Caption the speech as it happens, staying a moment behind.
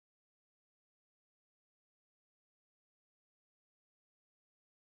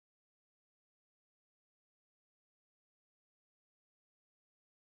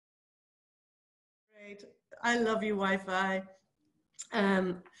Great. I love you, Wi-Fi.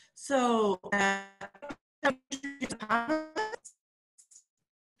 So,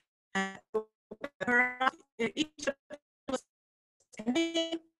 each of us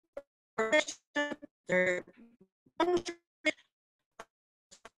their country.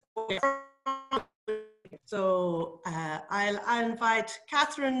 So I'll invite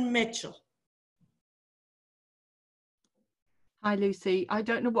Catherine Mitchell. Hi, Lucy. I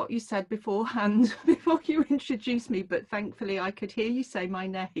don't know what you said beforehand before you introduced me, but thankfully I could hear you say my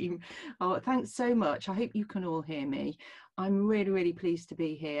name. Oh, thanks so much. I hope you can all hear me. I'm really, really pleased to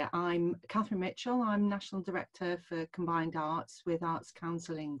be here. I'm Catherine Mitchell. I'm National Director for Combined Arts with Arts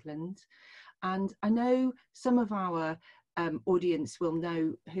Council England. And I know some of our audience will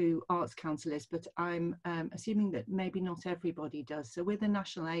know who Arts Council is, but I'm assuming that maybe not everybody does. So we're the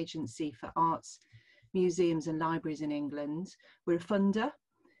National Agency for Arts, Museums and Libraries in England. We're a funder.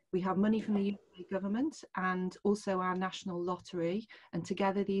 We have money from the UK government and also our national lottery, and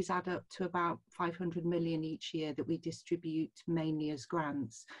together these add up to about 500 million each year that we distribute mainly as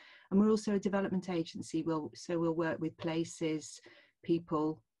grants. And we're also a development agency, so we'll work with places,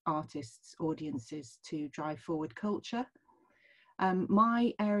 people, artists, audiences to drive forward culture.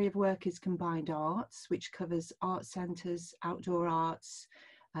 My area of work is combined arts, which covers art centres, outdoor arts,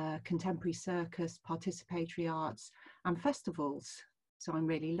 contemporary circus, participatory arts and festivals. So I'm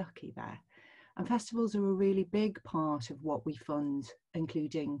really lucky there. And festivals are a really big part of what we fund,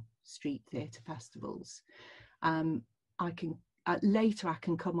 including street theatre festivals. Later I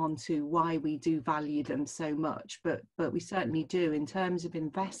can come on to why we do value them so much, but we certainly do. In terms of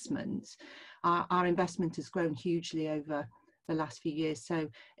investment, our investment has grown hugely over the last few years. So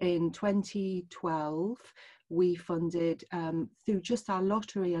in 2012, we funded, through just our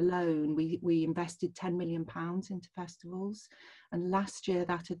lottery alone, we invested £10 million into festivals. And last year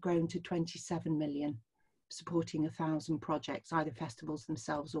that had grown to 27 million, supporting 1,000 projects, either festivals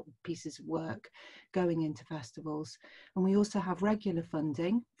themselves or pieces of work going into festivals. And we also have regular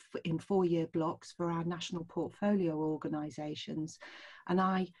funding in 4-year blocks for our national portfolio organisations. And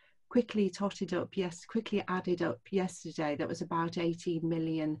I quickly added up yesterday, that was about 18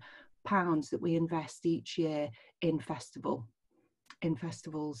 million pounds that we invest each year in festivals and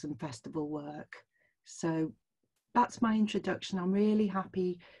festival work. So that's my introduction. I'm really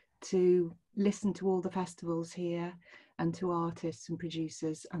happy to listen to all the festivals here and to artists and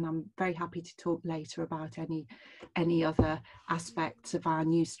producers, and I'm very happy to talk later about any other aspects of our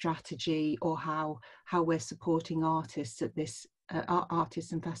new strategy or how we're supporting artists at this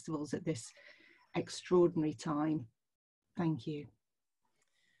artists and festivals at this extraordinary time. Thank you.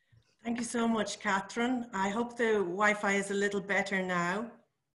 Thank you so much, Catherine. I hope the Wi-Fi is a little better now.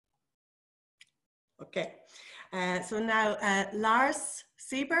 Okay, so now Lars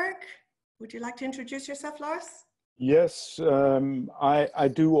Seeberg, would you like to introduce yourself, Lars? Yes, I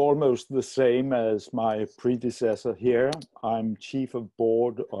do almost the same as my predecessor here. I'm Chief of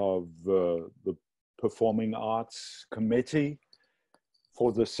Board of the Performing Arts Committee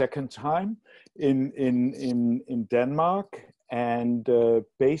for the second time in Denmark. And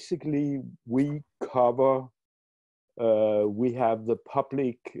basically we cover, we have the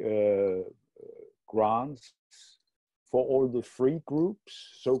public grants for all the free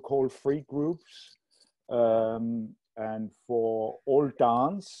groups, so-called free groups, and for all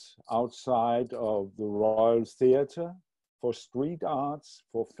dance outside of the Royal Theatre, for street arts,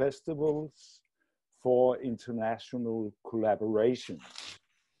 for festivals, for international collaboration.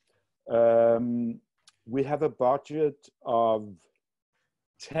 We have a budget of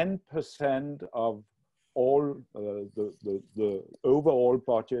 10% of all the overall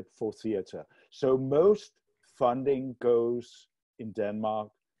budget for theatre. So most funding goes in Denmark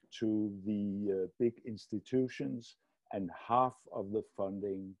to the big institutions, and half of the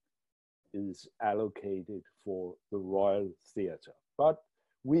funding is allocated for the Royal Theatre. But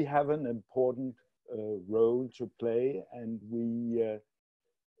we have an important role to play, and we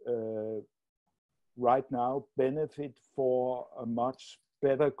right now benefit for a much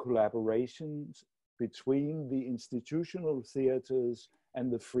better collaborations between the institutional theatres and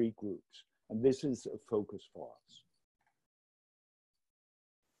the free groups. And this is a focus for us.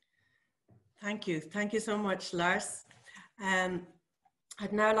 Thank you. Thank you so much, Lars.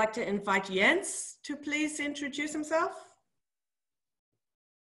 I'd now like to invite Jens to please introduce himself.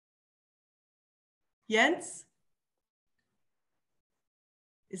 Jens?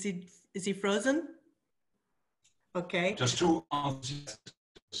 Is he frozen? Okay. Just two answers.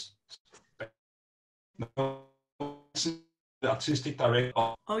 The artistic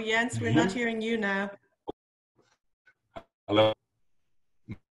director. Oh, Jens, we're not hearing you now. Hello.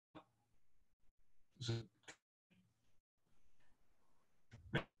 Is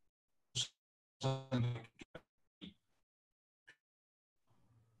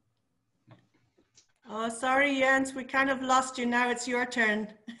Sorry, Jens, we kind of lost you. Now it's your turn.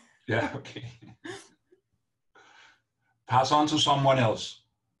 Yeah, okay. Pass on to someone else.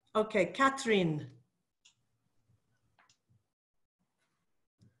 Okay, Catherine.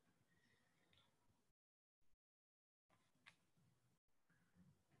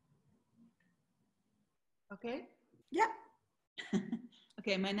 Okay. Yeah.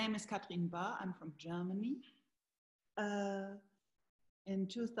 Okay, my name is Katrin Bahr. I'm from Germany. In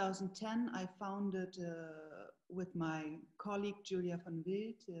 2010, I founded with my colleague Julia van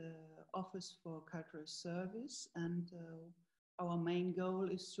Wild Office for Cultural Service, and our main goal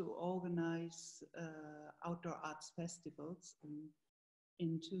is to organize outdoor arts festivals. And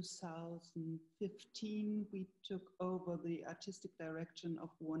in 2015, we took over the artistic direction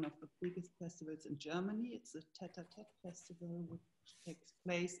of one of the biggest festivals in Germany. It's a Tête-à-Tête festival, which takes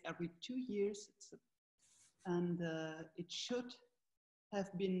place every 2 years. It should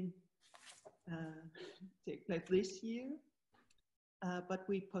have been take place this year, but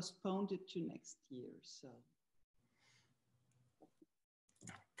we postponed it to next year. So,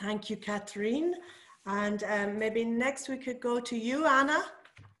 thank you, Catherine. And maybe next we could go to you, Anna.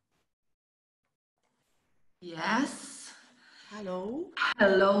 Yes. Hello.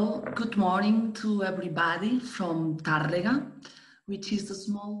 Hello. Good morning to everybody from Tàrrega, which is a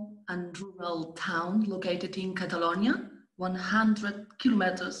small and rural town located in Catalonia, 100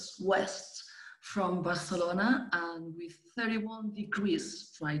 kilometers west from Barcelona and with 31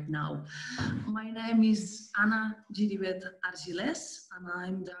 degrees right now. My name is Anna Giribet Argilés, and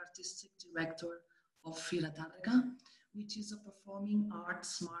I'm the artistic director of Fira Tàrrega, which is a performing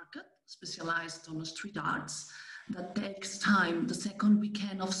arts market specialized on street arts that takes time the second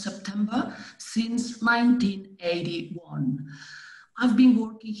weekend of September since 1981. I've been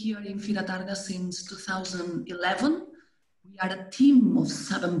working here in Fira Tàrrega since 2011. We are a team of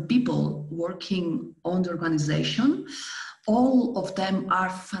 7 people working on the organization. All of them are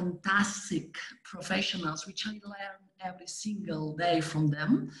fantastic professionals, which I learn every single day from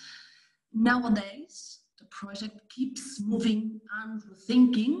them. Nowadays, the project keeps moving and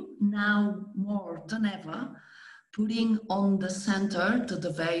rethinking, now more than ever, putting on the center the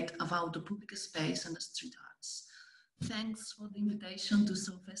debate about the public space and the street arts. Thanks for the invitation to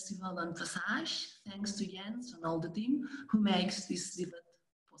So Festival and Passage. Thanks to Jens and all the team who makes this debate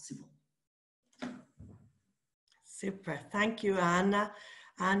possible. Super, thank you, Anna.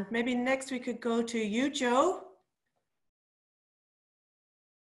 And maybe next we could go to you, Joe.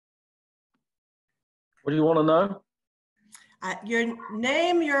 What do you want to know? Your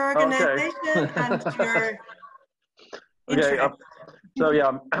name, your organization, okay. and your Okay, interest. so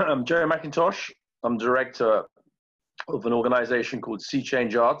yeah, I'm Joe McIntosh. I'm director of an organization called Sea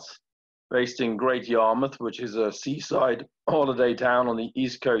Change Arts, based in Great Yarmouth, which is a seaside holiday town on the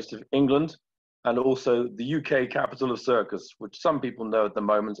east coast of England, and also the UK capital of circus, which some people know at the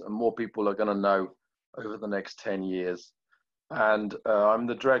moment, and more people are going to know over the next 10 years. And I'm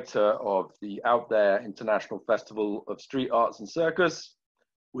the director of the Out There International Festival of Street Arts and Circus,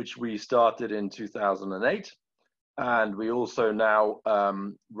 which we started in 2008. And we also now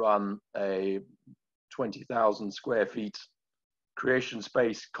run a 20,000 square feet creation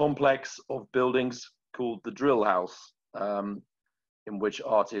space complex of buildings called the Drill House, in which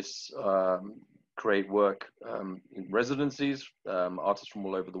artists create work in residencies, artists from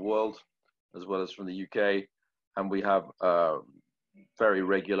all over the world, as well as from the UK. And we have very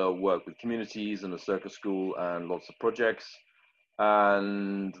regular work with communities and a circus school and lots of projects.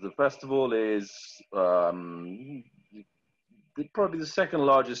 And the festival is probably the second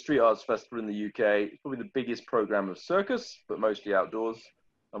largest street arts festival in the UK. It's probably the biggest program of circus, but mostly outdoors.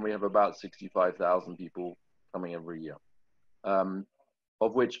 And we have about 65,000 people coming every year,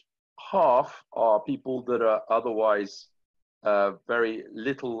 of which half are people that are otherwise very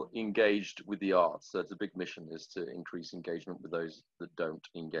little engaged with the arts. So it's a big mission, is to increase engagement with those that don't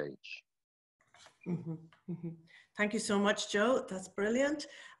engage. Mm-hmm, mm-hmm. Thank you so much, Joe. That's brilliant.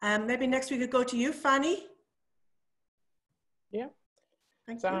 Maybe next we could go to you, Fanny. Yeah.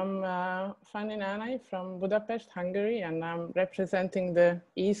 Thank so you. I'm Fanny Nanay from Budapest, Hungary, and I'm representing the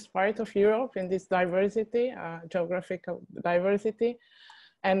east part of Europe in this diversity, geographical diversity.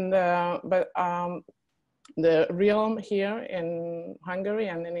 And the realm here in Hungary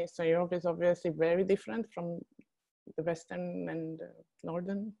and in Eastern Europe is obviously very different from the Western and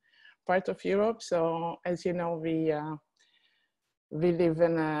Northern part of Europe. So as you know, we live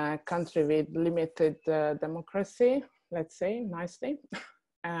in a country with limited democracy, let's say nicely.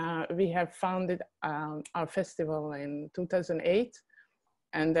 We have founded our festival in 2008,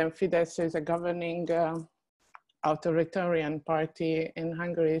 and then Fidesz is a governing authoritarian party in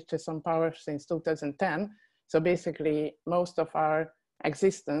Hungary, which is on power since 2010. So basically, most of our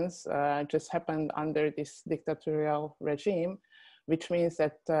existence just happened under this dictatorial regime, which means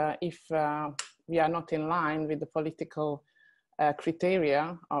that if we are not in line with the political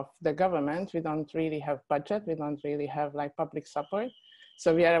criteria of the government, we don't really have budget, we don't really have like public support.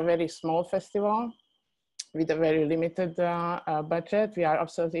 So we are a very small festival with a very limited budget. We are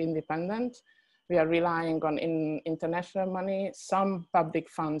absolutely independent. We are relying on international money, some public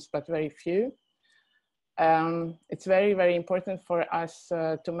funds, but very few. It's very, very important for us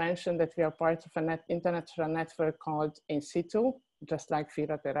to mention that we are part of an international network called In Situ, just like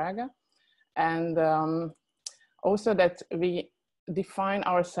Fira Terraga. And also that we define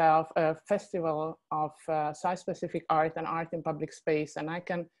ourselves a festival of site-specific art and art in public space. And I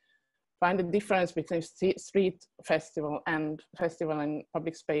can find the difference between street festival and festival in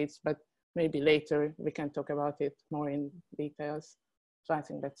public space, but maybe later we can talk about it more in details. So I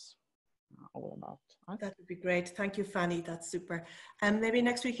think that's all about us. That would be great. Thank you, Fanny. That's super. And maybe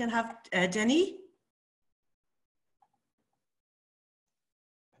next we can have Denis.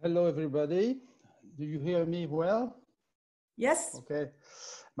 Hello, everybody. Do you hear me well? Yes. Okay.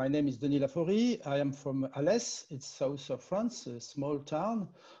 My name is Denis Laforie. I am from Alès. It's south of France, a small town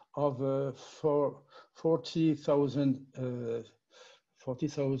of 40,000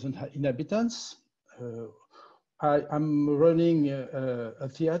 inhabitants. I'm running a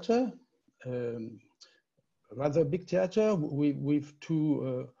theater, rather big theater with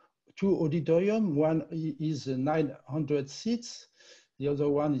two auditorium. One is 900 seats. The other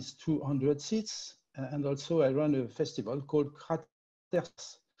one is 200 seats. And also I run a festival called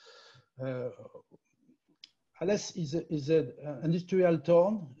Craters. Alès is an industrial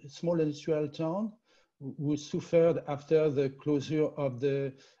town, a small industrial town, who suffered after the closure of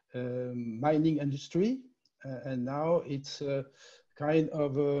the mining industry. And now it's a kind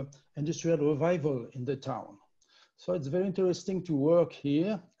of industrial revival in the town. So it's very interesting to work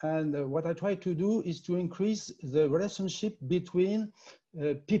here. And what I try to do is to increase the relationship between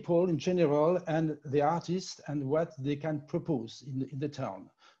people in general and the artists and what they can propose in the town.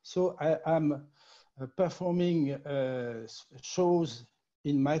 So I am performing shows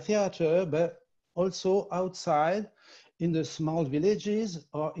in my theater, but also outside in the small villages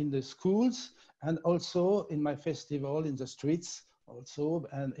or in the schools, and also in my festival in the streets also,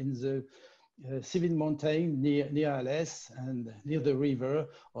 and in the civil mountain near Alès and near the river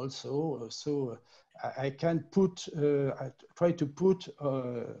also. So I can put, I try to put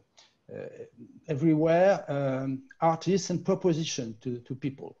everywhere artists and proposition to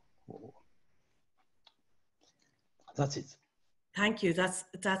people. That's it. Thank you. That's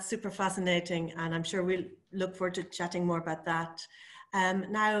super fascinating, and I'm sure we'll look forward to chatting more about that.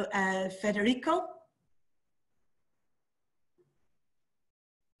 Now, Federico.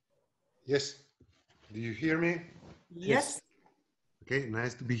 Yes. Do you hear me? Yes. Okay,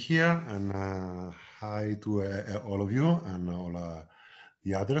 nice to be here, and hi to all of you and all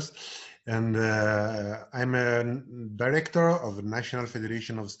the others. And I'm a director of the National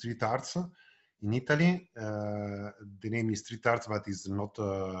Federation of Street Arts in Italy. The name is Street Arts, but it's not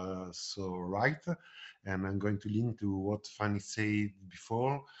so right. And I'm going to link to what Fanny said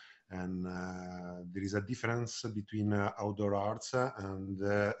before. And there is a difference between outdoor arts and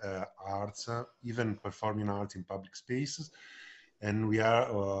arts, even performing arts in public spaces. And we are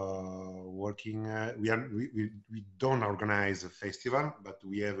working, we don't organize a festival, but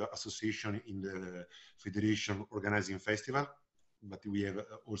we have association in the federation organizing festival, but we have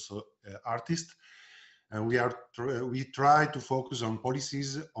also artists. And we try to focus on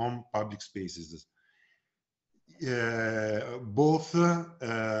policies on public spaces. Both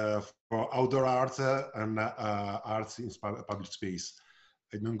for outdoor arts and arts in public space.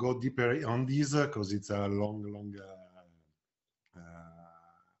 I don't go deeper on this because it's a long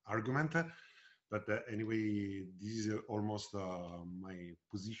argument. But anyway, this is almost my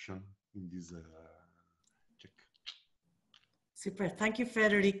position in this check. Super. Thank you,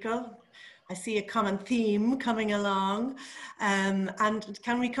 Federico. I see a common theme coming along. And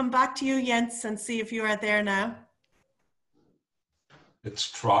can we come back to you, Jens, and see if you are there now?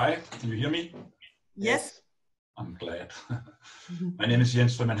 Let's try. Can you hear me? Yes. I'm glad. My name is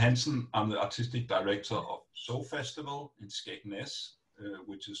Jens Freeman Hansen. I'm the artistic director of So Festival in Skegness,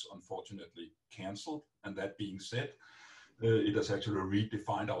 which is unfortunately cancelled. And that being said, it has actually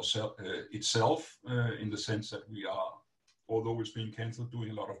redefined itself in the sense that we are, although it's being cancelled,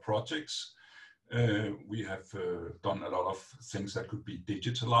 doing a lot of projects. We have done a lot of things that could be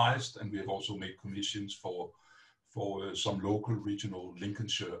digitalized, and we have also made commissions for some local regional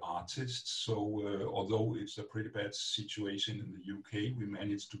Lincolnshire artists. So although it's a pretty bad situation in the UK, we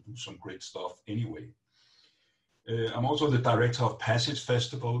managed to do some great stuff anyway. I'm also the director of Passage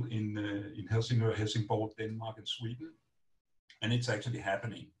Festival in Helsingør, Helsingborg, Denmark, and Sweden, and it's actually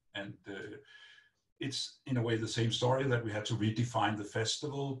happening. And it's in a way the same story, that we had to redefine the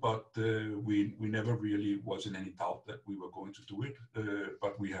festival, but we never really was in any doubt that we were going to do it.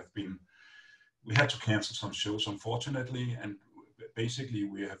 But we had to cancel some shows, unfortunately, and basically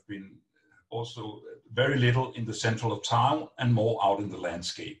we have been also very little in the central of town and more out in the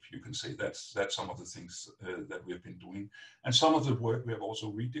landscape. You can say that's some of the things that we have been doing. And some of the work we have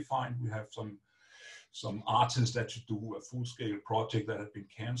also redefined. We have some artists that should do a full-scale project that had been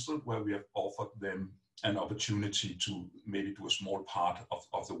cancelled, where we have offered them an opportunity to maybe do a small part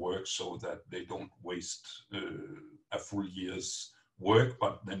of the work, so that they don't waste a full year's work,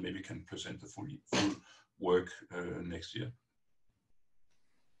 but then maybe can present the full work next year.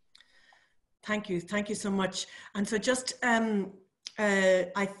 Thank you so much. And so just,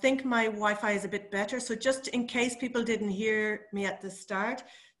 I think my Wi-Fi is a bit better. So just in case people didn't hear me at the start,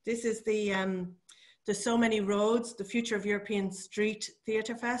 this is the So Many Roads, the Future of European Street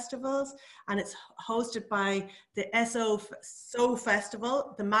Theatre Festivals, and it's hosted by the SO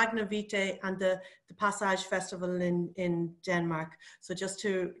Festival, the Magna Vitae, and the Passage Festival in Denmark. So just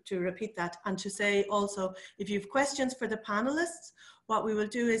to repeat that, and to say also, if you have questions for the panelists, what we will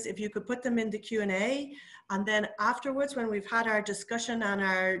do is, if you could put them in the Q&A, and then afterwards, when we've had our discussion and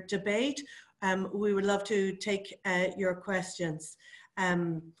our debate, we would love to take your questions.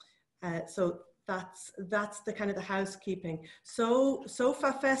 So that's the kind of the housekeeping. So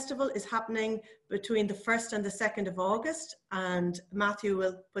SOFA Festival is happening between the 1st and the 2nd of August, and Matthew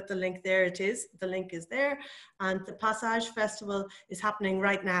will put the link there. The link is there. And the Passage Festival is happening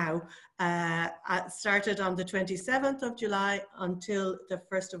right now. Started on the 27th of July until the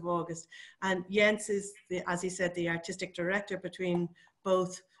 1st of August. And Jens is, as he said, the artistic director between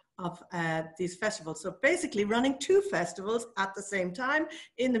both of these festivals. So basically running 2 festivals at the same time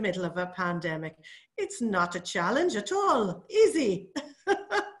in the middle of a pandemic. It's not a challenge at all, easy.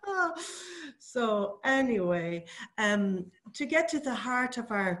 So anyway, to get to the heart of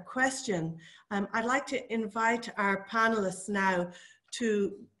our question, I'd like to invite our panelists now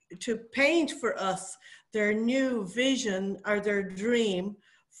to paint for us their new vision or their dream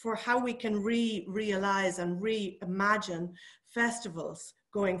for how we can realize and reimagine festivals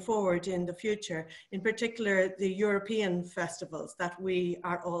going forward in the future, in particular the European festivals that we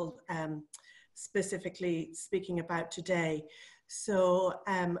are all specifically speaking about today. So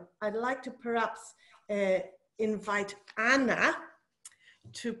I'd like to perhaps invite Anna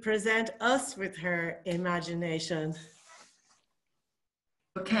to present us with her imagination.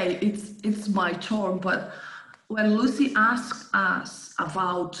 Okay, it's my turn, but when Lucy asked us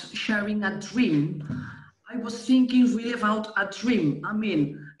about sharing a dream, I was thinking really about a dream. I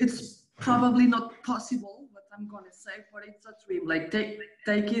mean, it's probably not possible, what I'm gonna say, but it's a dream, like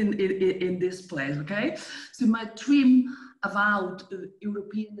take in this place, okay? So my dream about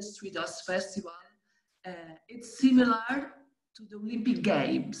European Street Arts Festival, it's similar to the Olympic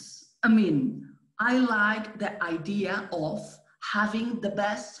Games. I mean, I like the idea of having the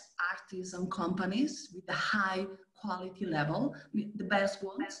best artists and companies with a high quality level, the best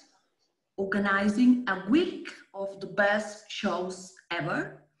ones, organizing a week of the best shows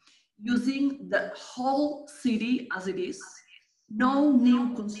ever, using the whole city as it is, no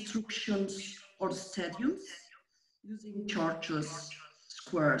new constructions or stadiums, using churches,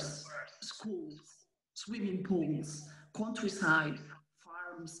 squares, schools, swimming pools, countryside,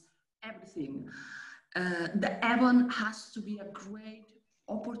 farms, everything. The event has to be a great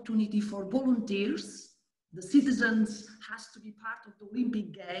opportunity for volunteers. The citizens has to be part of the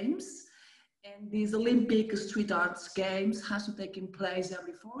Olympic Games, and these Olympic Street Arts Games has to take in place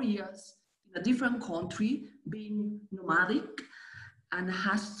every 4 years in a different country, being nomadic, and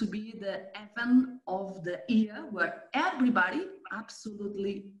has to be the event of the year where everybody,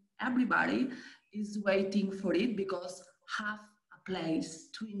 absolutely everybody, is waiting for it because have a place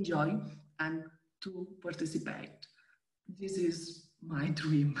to enjoy and to participate. This is my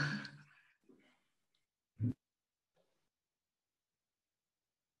dream.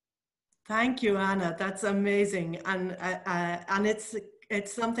 Thank you, Anna. That's amazing, and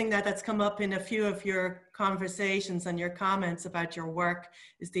it's something that's come up in a few of your conversations and your comments about your work,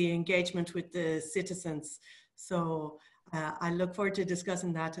 is the engagement with the citizens. So I look forward to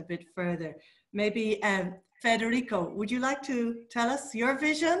discussing that a bit further. Maybe Federico, would you like to tell us your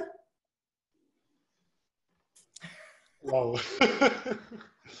vision? Wow.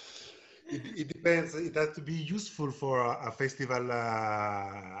 It depends. It has to be useful for a festival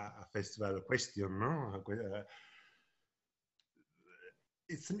question, no?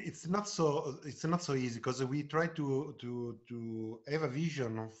 it's not so easy, because we try to have a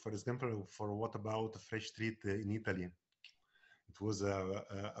vision, for example, for what about Fresh Street in Italy. It was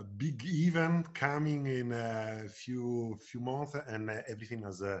a big event coming in a few months, and everything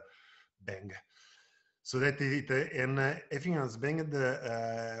was bang. So that everything was banged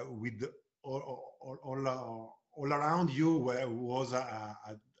with all around you was a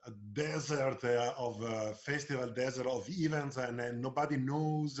desert of festival, desert of events, and nobody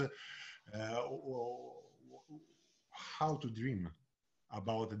knows how to dream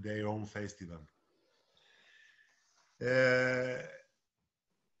about their own festival. I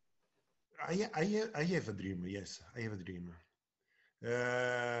have a dream. Yes, I have a dream.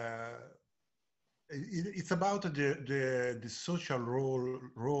 It's about the social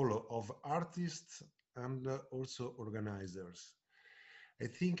role of artists and also organizers. I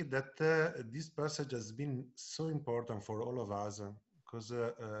think that this passage has been so important for all of us, because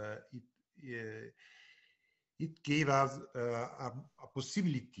it gave us a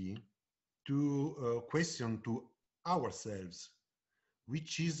possibility to question to ourselves,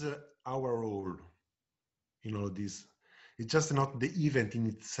 which is our role in all this. It's just not the event in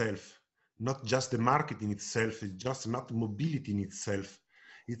itself, not just the market in itself, it's just not mobility in itself.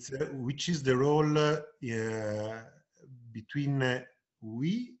 It's which is the role between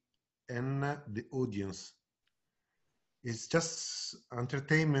we and the audience. It's just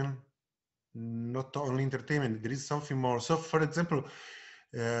entertainment, not only entertainment, there is something more. So, for example,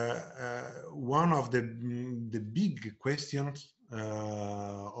 one of the big questions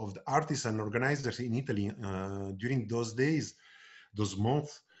of the artists and organizers in Italy during those days, those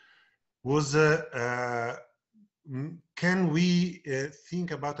months, was can we think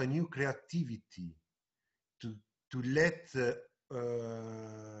about a new creativity to let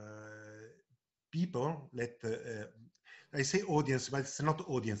people, I say audience, but it's not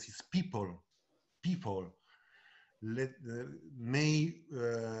audience, it's people may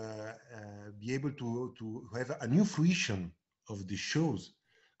be able to have a new fruition of the shows,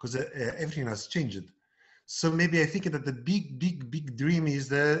 because everything has changed. So maybe I think that the big dream is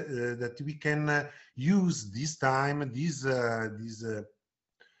that we can use this time, this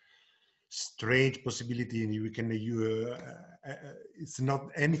strange possibility, and we can it's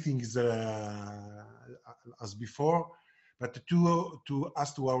not anything is as before, but to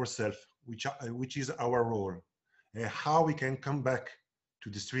ask to ourselves, which is our role, how we can come back to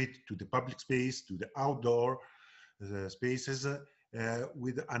the street, to the public space, to the outdoor spaces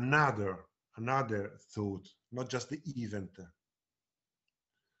with another thought, not just the event,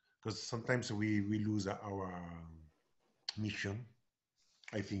 because sometimes we lose our mission,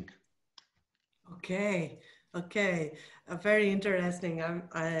 I think. Okay, very interesting.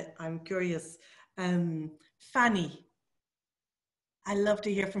 I'm curious. Fanny, I love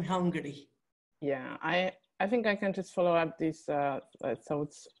to hear from Hungary. Yeah, I think I can just follow up these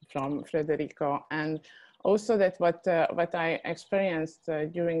thoughts from Federico, and also that what I experienced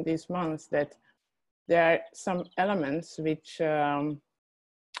during these months, that there are some elements which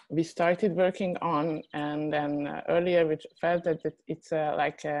we started working on, and then earlier we felt that it's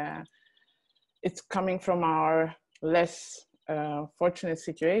it's coming from our less fortunate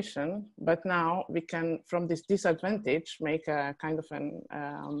situation, but now we can, from this disadvantage, make a kind of an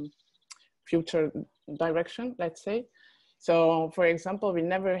future direction, let's say. So, for example, we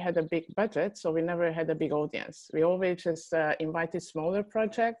never had a big budget, so we never had a big audience. We always just invited smaller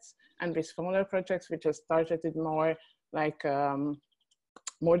projects, and with smaller projects, we just targeted more like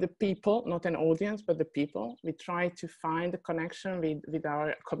more the people, not an audience, but the people. We try to find a connection with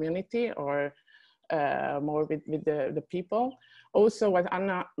our community, or more with the people. Also, what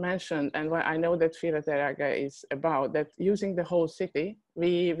Anna mentioned, and what I know that Fira Teraga is about, that using the whole city,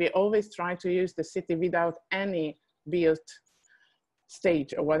 we always try to use the city without any built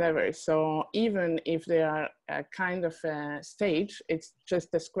stage or whatever. So even if they are a kind of a stage, it's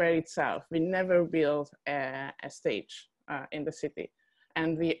just the square itself. We never build a stage in the city.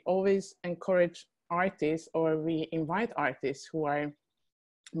 And we always encourage artists, or we invite artists who are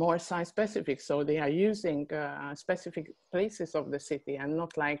more site specific. So they are using specific places of the city, and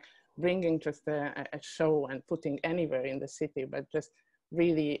not like bringing just a show and putting anywhere in the city, but just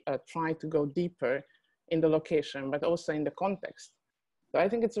really try to go deeper in the location, but also in the context. So I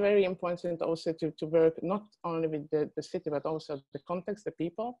think it's very important also to work not only with the city, but also the context, the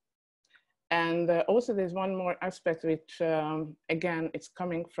people. And also there's one more aspect which, again, it's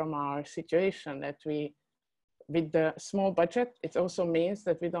coming from our situation, that we, with the small budget, it also means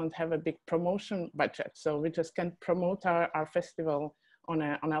that we don't have a big promotion budget. So we just can't promote our festival on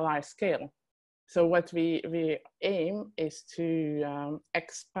a large scale. So what we aim is to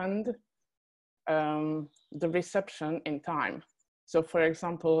expand the reception in time. So for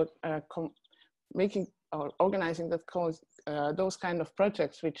example, making or organizing those kind of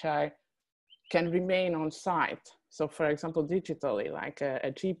projects which can remain on site. So for example, digitally, like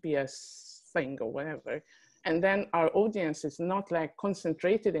a GPS thing or whatever. And then our audience is not like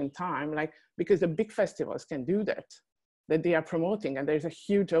concentrated in time, like, because the big festivals can do that they are promoting, and there's a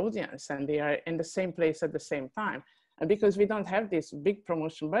huge audience and they are in the same place at the same time. And because we don't have this big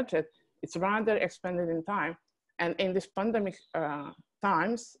promotion budget, it's rather expanded in time. And in this pandemic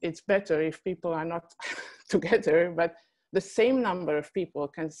times, it's better if people are not together, but the same number of people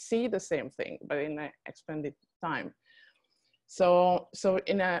can see the same thing, but in an expanded time. So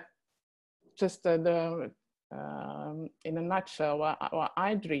in a in a nutshell, what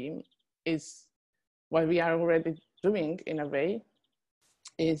I dream is what we are already doing in a way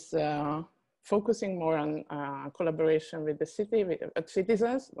is focusing more on collaboration with the city, with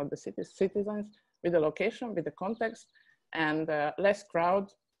citizens, not the city's citizens, with the location, with the context, and less crowd,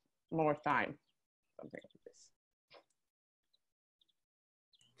 more time, something like this.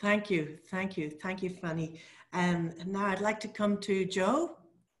 Thank you, thank you, thank you, Fanny. And now I'd like to come to Joe.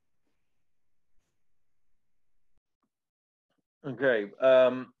 Okay,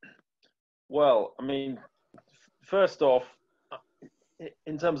 well, I mean, first off,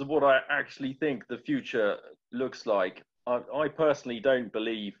 in terms of what I actually think the future looks like, I personally don't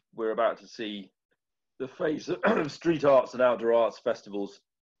believe we're about to see the face of street arts and outdoor arts festivals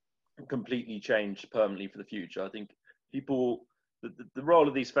completely changed permanently for the future. I think people, the role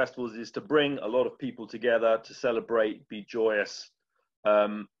of these festivals is to bring a lot of people together, to celebrate, be joyous. I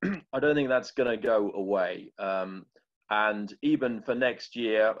don't think that's going to go away. And even for next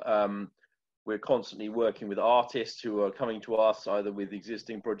year, we're constantly working with artists who are coming to us either with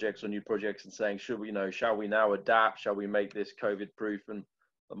existing projects or new projects and saying, should we, you know, shall we now adapt? Shall we make this COVID proof? And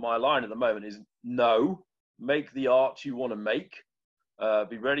my line at the moment is no, make the art you want to make.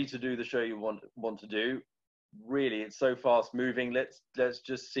 Be ready to do the show you want to do. Really, it's so fast moving. Let's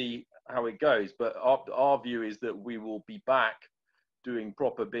just see how it goes. But our view is that we will be back doing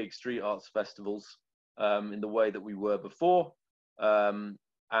proper big street arts festivals in the way that we were before.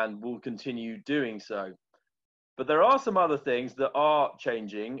 And we'll continue doing so. But there are some other things that are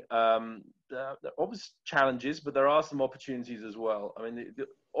changing. There are obvious challenges, but there are some opportunities as well. I mean, the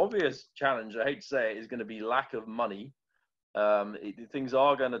obvious challenge, I hate to say it, is going to be lack of money. Things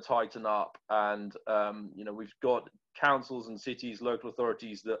are going to tighten up, and you know, we've got councils and cities, local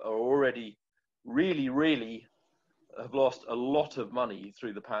authorities that are already really have lost a lot of money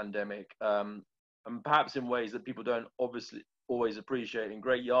through the pandemic, and perhaps in ways that people don't obviously always appreciate. In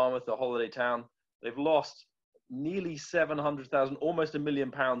Great Yarmouth, a holiday town, they've lost nearly 700,000, almost £1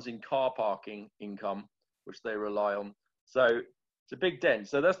 million in car parking income, which they rely on. So it's a big dent.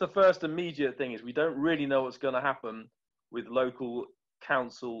 So that's the first immediate thing, is we don't really know what's going to happen with local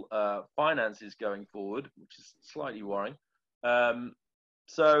council finances going forward, which is slightly worrying. But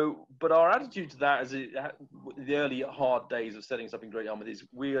our attitude to that, as the early hard days of setting us up in Great Yarmouth, is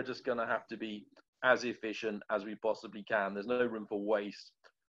we are just going to have to be as efficient as we possibly can. There's no room for waste.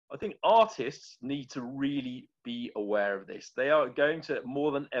 I think artists need to really be aware of this. They are going to,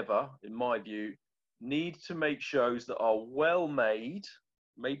 more than ever, in my view, need to make shows that are well made,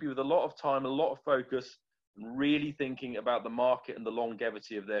 maybe with a lot of time, a lot of focus, and really thinking about the market and the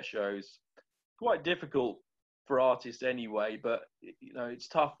longevity of their shows. Quite difficult for artists anyway, but you know, it's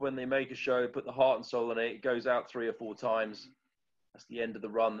tough when they make a show, put the heart and soul in it, it goes out 3 or 4 times. That's the end of the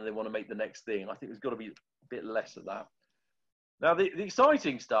run, and they want to make the next thing. I think there's got to be a bit less of that. Now, the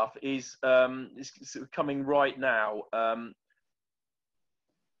exciting stuff is coming right now.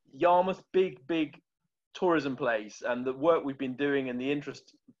 Yarmouth, big tourism place, and the work we've been doing and the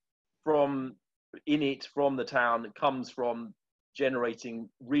interest from the town comes from generating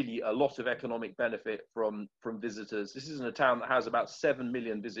really a lot of economic benefit from visitors. This isn't a town that has about 7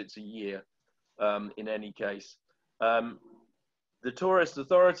 million visits a year in any case. The Tourist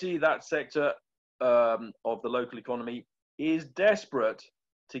Authority, that sector of the local economy, is desperate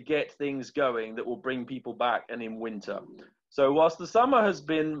to get things going that will bring people back, and in winter. So whilst the summer has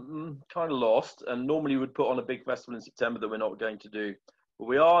been kind of lost, and normally would put on a big festival in September that we're not going to do, but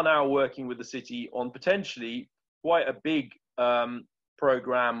we are now working with the city on potentially quite a big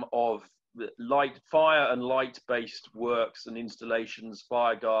program of fire and light-based works and installations,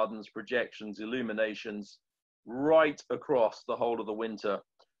 fire gardens, projections, illuminations, right across the whole of the winter.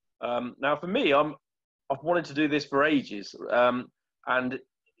 Now, for me, I've wanted to do this for ages, and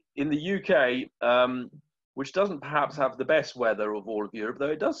in the UK, which doesn't perhaps have the best weather of all of Europe, though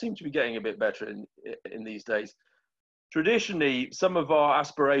it does seem to be getting a bit better in these days. Traditionally, some of our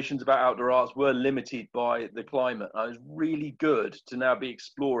aspirations about outdoor arts were limited by the climate. And it's really good to now be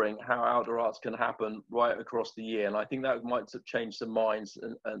exploring how outdoor arts can happen right across the year. And I think that might change some minds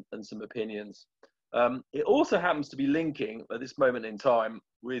and some opinions. It also happens to be linking at this moment in time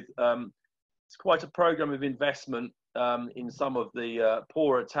with it's quite a program of investment in some of the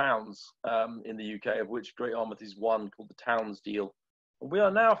poorer towns in the UK, of which Great Yarmouth is one, called the Towns Deal. And we are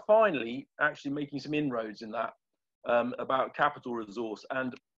now finally actually making some inroads in that. About capital resource,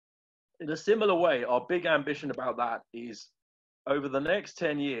 and in a similar way, our big ambition about that is over the next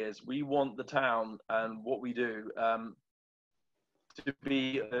 10 years we want the town and what we do to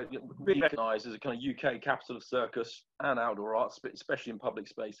be really recognized as a kind of UK capital of circus and outdoor arts, especially in public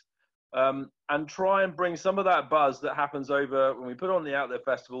space, and try and bring some of that buzz that happens over when we put on the Out There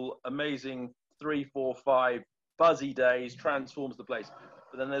Festival. Amazing 3, 4, 5 buzzy days transforms the place,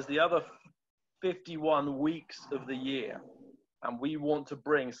 but then there's the other 51 weeks of the year, and we want to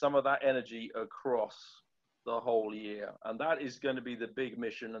bring some of that energy across the whole year, and that is going to be the big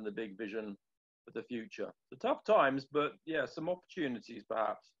mission and the big vision for the future. The tough times, but yeah, some opportunities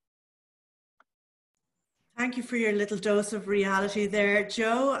perhaps. Thank you for your little dose of reality there,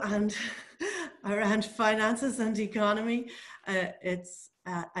 Joe, and around finances and economy. It's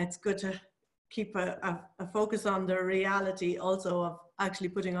good to keep a focus on the reality also of actually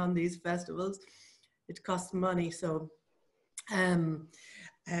putting on these festivals. It costs money. So and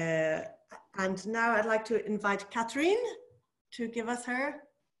now I'd like to invite Catherine to give us her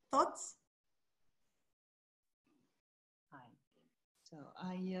thoughts. Hi. So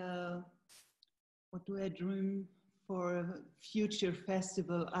what do I dream for a future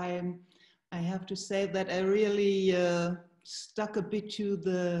festival? I have to say that I really stuck a bit to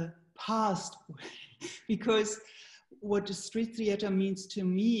the past because what the street theater means to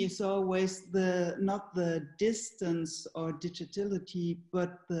me is always not the distance or digitality,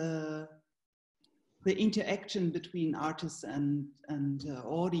 but the interaction between artists and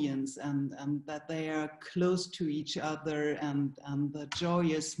audience, and that they are close to each other, and the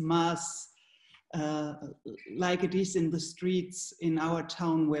joyous mass like it is in the streets in our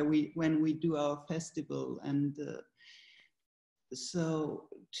town when we do our festival. And so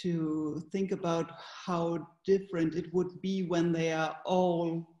to think about how different it would be when they are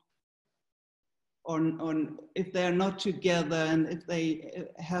all on if they're not together, and if they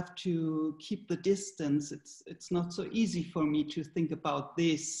have to keep the distance, it's not so easy for me to think about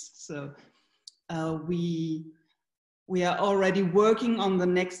this. So we are already working on the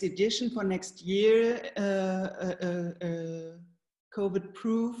next edition for next year,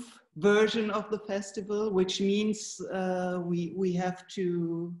 COVID-proof version of the festival, which means we have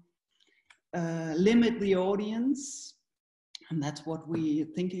to limit the audience, and that's what we're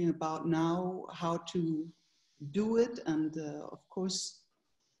thinking about now, how to do it. And of course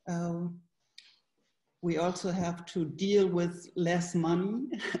we also have to deal with less money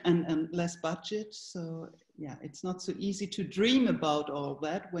and less budget. So yeah, it's not so easy to dream about all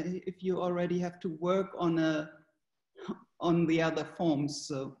that if you already have to work on the other forms.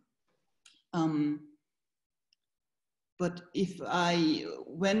 So but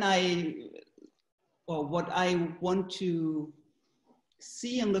what I want to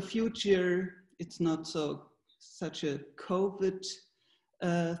see in the future, it's not such a COVID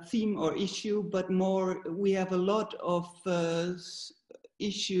theme or issue, but more, we have a lot of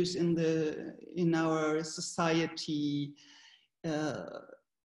issues in our society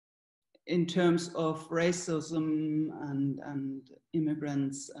in terms of racism and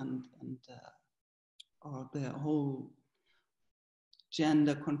immigrants and or the whole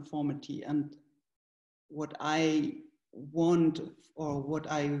gender conformity. And what I want, or what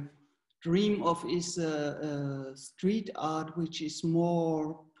I dream of, is a street art which is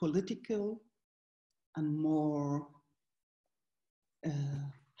more political and more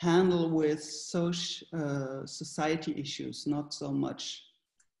handle with society issues, not so much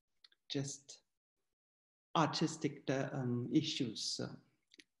just artistic issues. So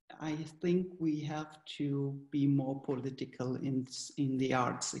I think we have to be more political in the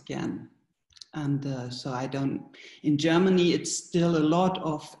arts again. And so in Germany, it's still a lot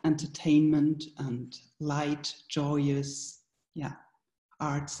of entertainment and light, joyous,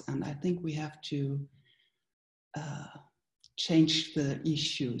 arts. And I think we have to change the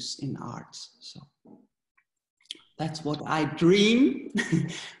issues in arts. So that's what I dream,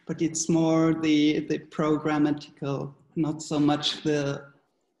 but it's more the programmatical, not so much the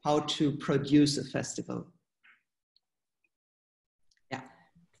how to produce a festival.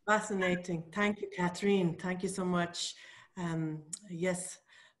 Fascinating. Thank you, Catherine. Thank you so much. Yes,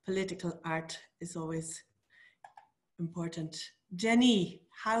 political art is always important. Jenny,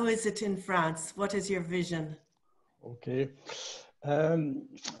 how is it in France? What is your vision? Okay.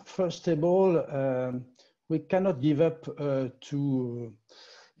 First of all, we cannot give up the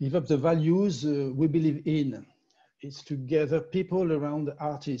values we believe in. It's to gather people around the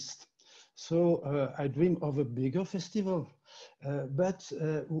artists. So I dream of a bigger festival, but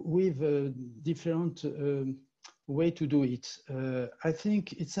with a different way to do it. I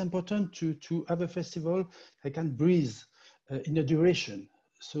think it's important to have a festival that can breathe in a duration.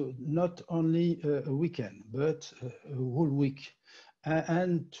 So not only a weekend, but a whole week.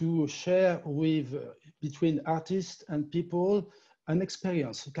 And to share with, between artists and people, an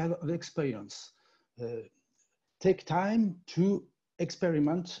experience, a kind of experience. Take time to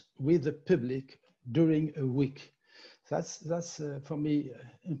experiment with the public during a week. That's for me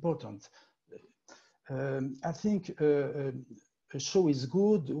important. I think a show is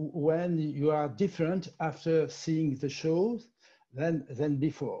good when you are different after seeing the show than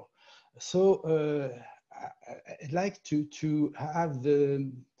before. So I'd like to have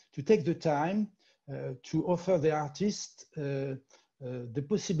to take the time to offer the artist the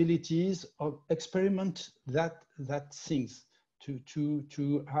possibilities of experiment that things,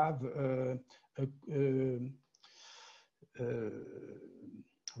 to have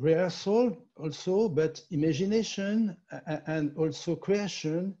rehearsal also, but imagination and also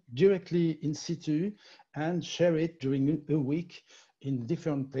creation directly in situ, and share it during a week in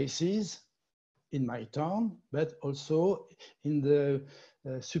different places in my town, but also in the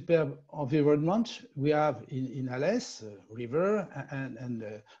superb environment we have in Alès, river and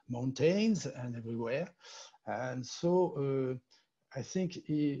mountains and everywhere. And so I think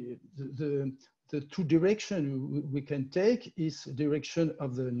the two directions we can take is direction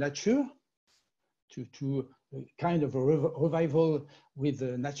of the nature, to kind of a revival with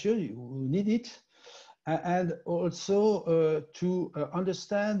the nature, you need it, and also to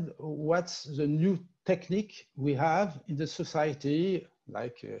understand what's the new technique we have in the society,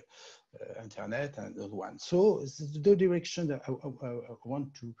 like internet and other ones. So it's the direction that I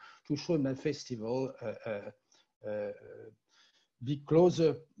want to show in my festival, be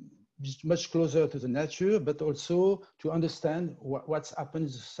much closer to the nature, but also to understand what's happened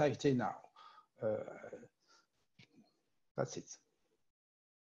in society now. That's it.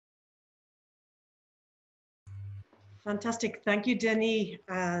 Fantastic. Thank you, Denis.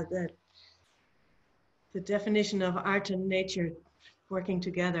 The definition of art and nature working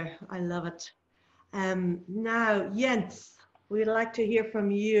together. I love it. Now, Jens, we'd like to hear from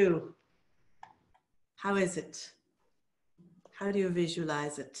you. How is it? How do you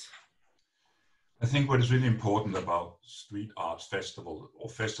visualize it? I think what is really important about street arts festival or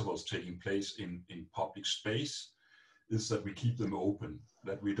festivals taking place in public space is that we keep them open,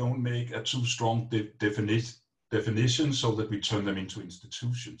 that we don't make a too strong definition so that we turn them into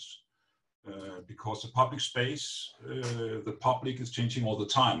institutions. Because the public space, the public is changing all the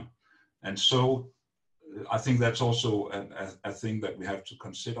time. And so I think that's also a thing that we have to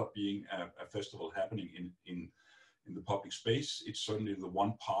consider, being a festival happening in the public space. It's certainly the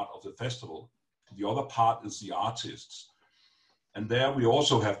one part of the festival. The other part is the artists. And there we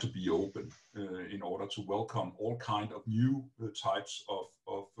also have to be open in order to welcome all kinds of new types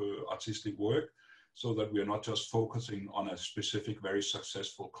of artistic work, so that we are not just focusing on a specific, very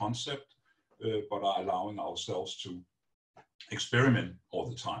successful concept, but are allowing ourselves to experiment all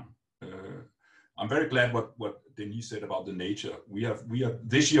the time. I'm very glad what Denis said about the nature.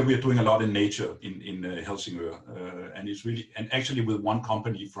 This year we are doing a lot in nature in Helsingør, and it's really, and actually with one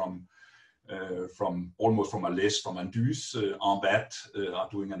company from almost from Alès, from Andus, Ambat, are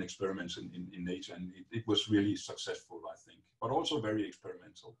doing an experiment in nature, and it was really successful, I think, but also very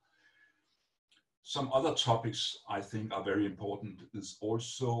experimental. Some other topics I think are very important is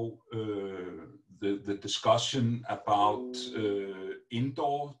also the discussion about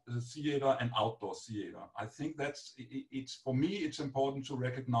indoor theater and outdoor theater. I think it's for me, it's important to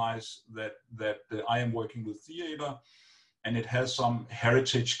recognize that I am working with theater, and it has some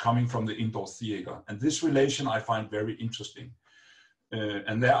heritage coming from the indoor theater. And this relation I find very interesting.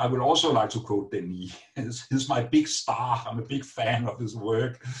 And there I would also like to quote Denis. He's my big star. I'm a big fan of his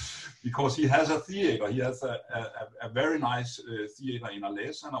work because he has a theater. He has a very nice theater in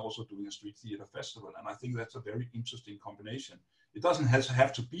Alès, and also doing a street theater festival. And I think that's a very interesting combination. It doesn't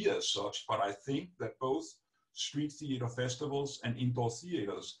have to be as such, but I think that both street theater festivals and indoor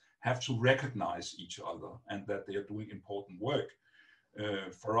theaters have to recognize each other, and that they are doing important work.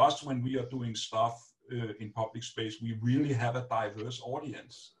 For us, when we are doing stuff in public space, we really have a diverse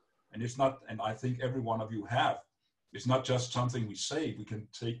audience. And it's not, and I think every one of you have, it's not just something we say. We can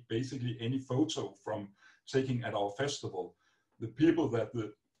take basically any photo from taking at our festival. The people that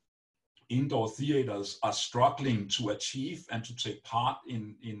the indoor theaters are struggling to achieve and to take part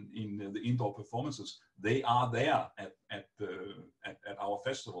in the indoor performances, they are there at our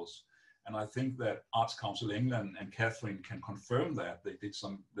festivals. And I think that Arts Council England and Catherine can confirm that.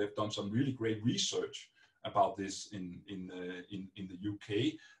 They've done some really great research about this in the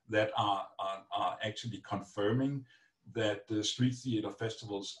UK that are actually confirming that the street theater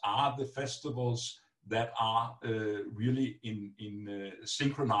festivals are the festivals that are really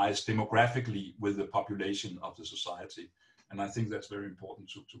synchronized demographically with the population of the society. And I think that's very important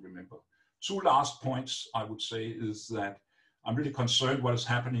to remember. Two last points I would say is that I'm really concerned what is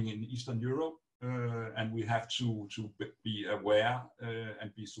happening in Eastern Europe, and we have to be aware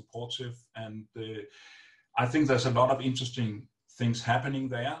and be supportive. And I think there's a lot of interesting things happening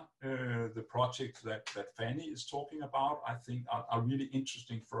there. The projects that Fanny is talking about, I think are really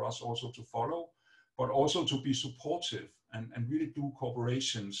interesting for us also to follow, but also to be supportive and really do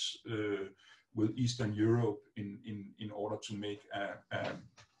cooperations with Eastern Europe in order to make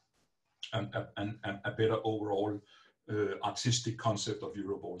a better overall artistic concept of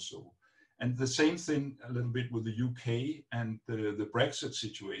Europe also. And the same thing a little bit with the UK and the Brexit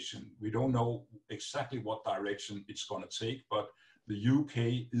situation. We don't know exactly what direction it's going to take, but the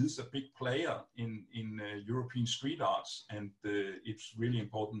UK is a big player in European street arts, and it's really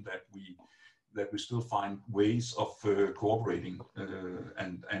important that we still find ways of cooperating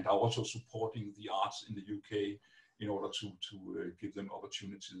and are also supporting the arts in the UK in order to give them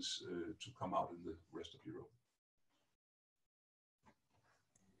opportunities to come out in the rest of Europe.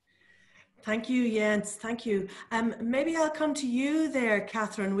 Thank you, Jens. Thank you. Maybe I'll come to you there,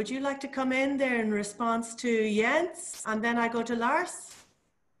 Catherine. Would you like to come in there in response to Jens, and then I go to Lars?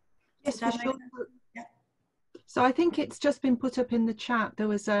 Yes, for sure. Yeah. So I think it's just been put up in the chat. There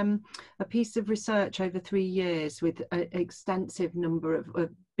was a piece of research over 3 years with an extensive number of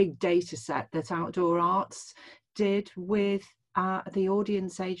big data set that Outdoor Arts did with the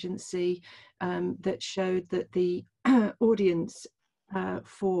audience agency that showed that the audience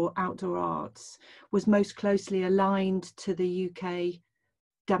for Outdoor Arts was most closely aligned to the UK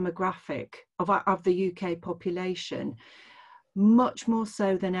demographic of the UK population, much more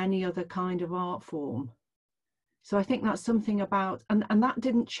so than any other kind of art form. So I think that's something about, and that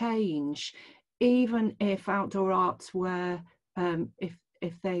didn't change, even if Outdoor Arts were,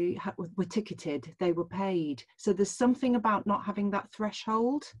 if they were ticketed, they were paid. So there's something about not having that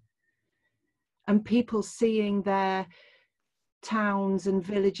threshold and people seeing their towns and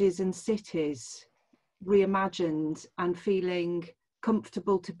villages and cities reimagined and feeling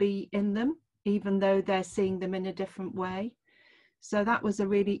comfortable to be in them, even though they're seeing them in a different way. So that was a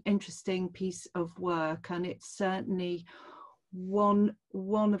really interesting piece of work, and it's certainly one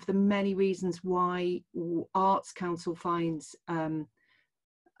of the many reasons why Arts Council finds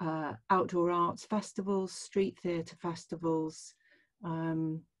outdoor arts festivals, street theatre festivals,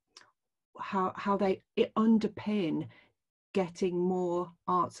 how they underpin getting more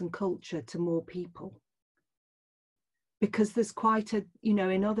arts and culture to more people. Because there's quite a, you know,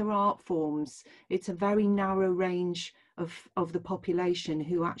 in other art forms, it's a very narrow range of the population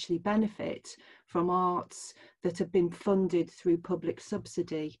who actually benefit from arts that have been funded through public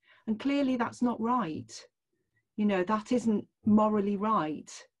subsidy. And clearly that's not right. You know, that isn't morally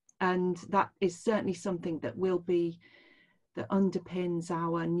right. And that is certainly something that that underpins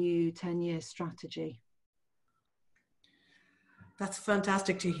our new 10-year strategy. That's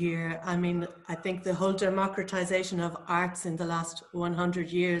fantastic to hear. I mean, I think the whole democratization of arts in the last 100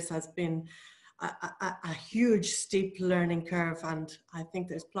 years has been a huge steep learning curve, and I think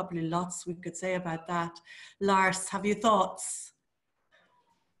there's probably lots we could say about that. Lars, have you thoughts?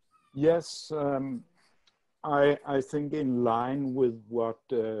 Yes, I think in line with what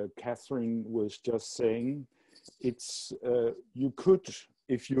Catherine was just saying, it's you could,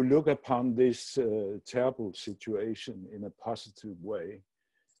 if you look upon this terrible situation in a positive way,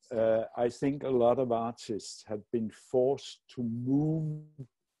 I think a lot of artists have been forced to move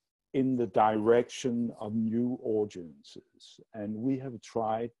in the direction of new audiences. And we have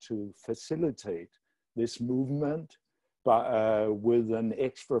tried to facilitate this movement with an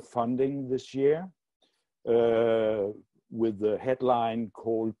extra funding this year, with the headline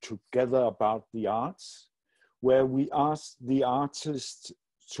called Together About the Arts, where we asked the artists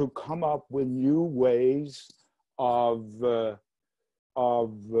to come up with new ways of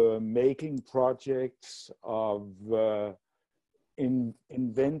making projects, of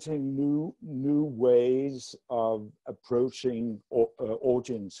inventing new ways of approaching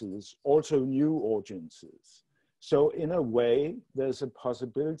audiences, also new audiences. So in a way, there's a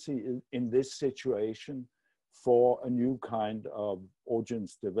possibility in this situation for a new kind of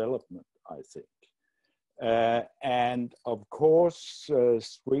audience development, I think. And of course,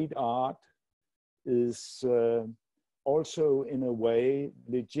 street art is also in a way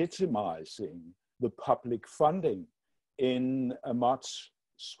legitimizing the public funding in a much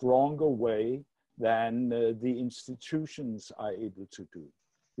stronger way than the institutions are able to do.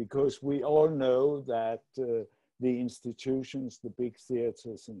 Because we all know that the institutions, the big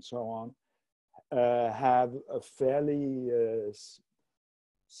theaters and so on, have a fairly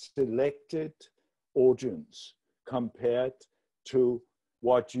selected audience compared to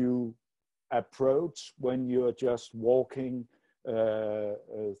what you approach when you're just walking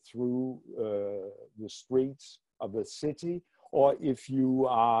through the streets of a city, or if you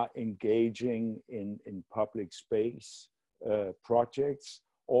are engaging in public space projects,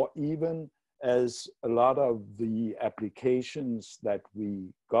 or even as a lot of the applications that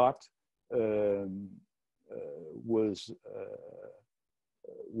we got was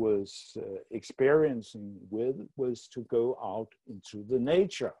experiencing with, was to go out into the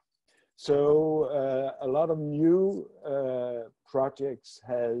nature. So a lot of new projects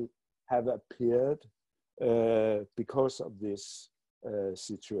have appeared because of this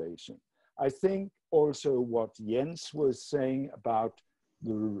situation. I think also what Jens was saying about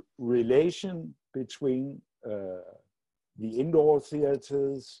the relation between the indoor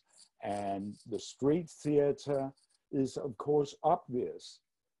theaters and the street theater is of course obvious.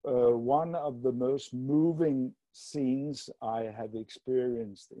 One of the most moving scenes I have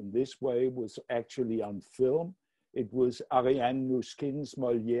experienced in this way was actually on film. It was Ariane Mnouchkin's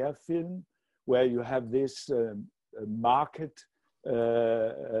Molière film, where you have this market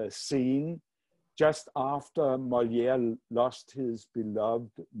scene just after Molière lost his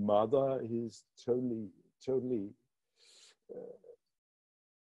beloved mother. He's totally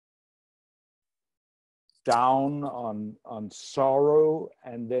down on sorrow,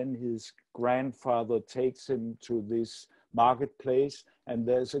 and then his grandfather takes him to this marketplace, and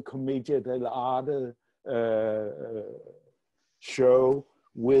there's a Commedia dell'arte show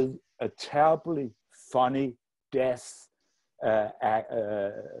with a terribly funny death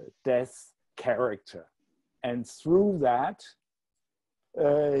character, and through that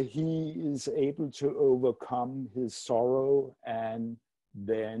he is able to overcome his sorrow. And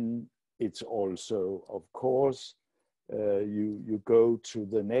then it's also, of course, you go to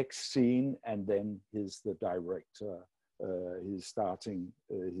the next scene, and then he's the director. He's starting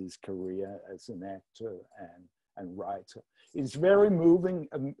his career as an actor and writer. It's very moving,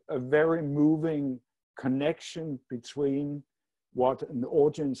 a very moving connection between what an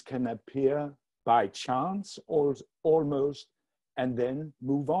audience can appear by chance or almost, and then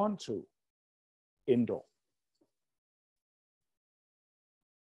move on to indoor.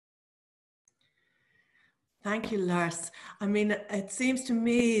 Thank you, Lars. I mean, it seems to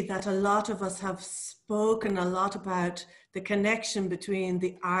me that a lot of us have spoken a lot about the connection between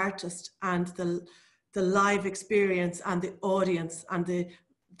the artist and the live experience and the audience, and the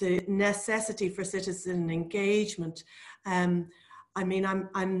necessity for citizen engagement. I mean,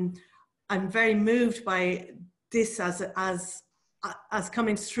 I'm very moved by this as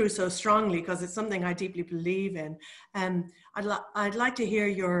coming through so strongly, because it's something I deeply believe in. I'd like to hear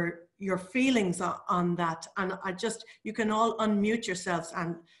your feelings on that, and you can all unmute yourselves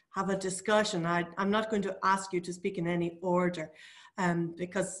and have a discussion. I'm not going to ask you to speak in any order,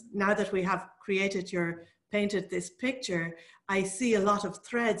 because now that we have painted this picture, I see a lot of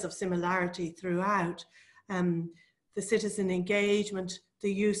threads of similarity throughout. The citizen engagement,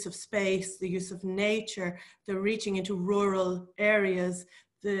 the use of space, the use of nature, the reaching into rural areas,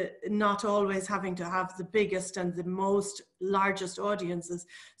 the not always having to have the biggest and the largest audiences.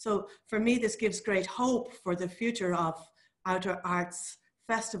 So for me, this gives great hope for the future of outdoor arts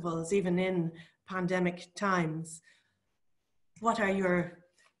festivals, even in pandemic times. What are your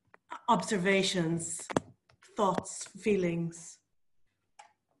observations, thoughts, feelings?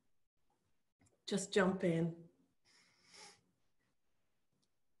 Just jump in.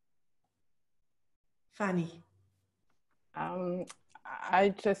 Fanny. I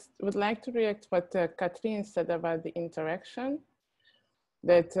just would like to react to what Katrine said about the interaction.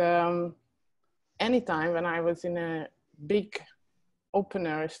 That anytime when I was in a big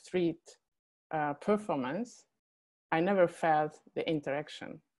open-air street performance, I never felt the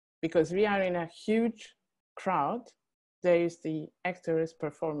interaction, because we are in a huge crowd. There is the actors,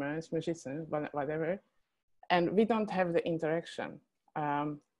 performers, musicians, whatever, and we don't have the interaction.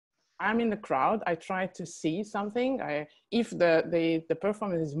 I'm in the crowd, I try to see something. If the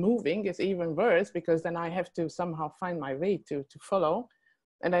performance is moving, it's even worse, because then I have to somehow find my way to follow,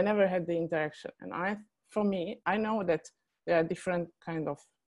 and I never had the interaction. And for me, I know that there are different kind of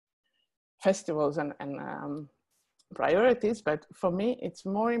festivals and priorities, but for me, it's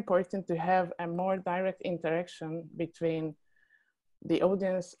more important to have a more direct interaction between the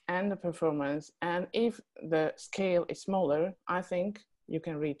audience and the performance. And if the scale is smaller, I think you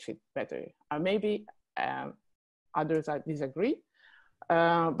can reach it better. Maybe others disagree,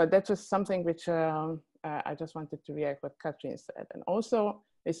 but that was something which I just wanted to react what Katrin said. And also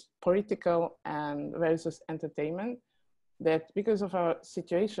this political and versus entertainment, that because of our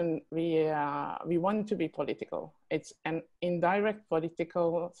situation, we want to be political. It's an indirect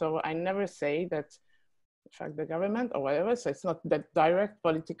political, so I never say that, in fact, the government or whatever, so it's not that direct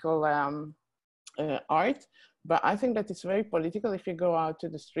political art, but I think that it's very political if you go out to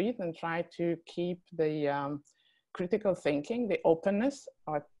the street and try to keep the critical thinking, the openness,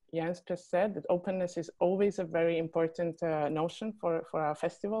 what Jens just said, that openness is always a very important notion for our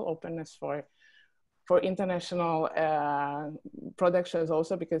festival, openness for international productions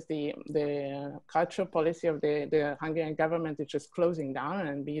also, because the cultural policy of the Hungarian government is just closing down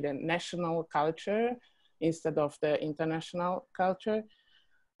and be the national culture instead of the international culture.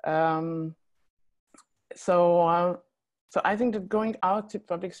 So I think that going out to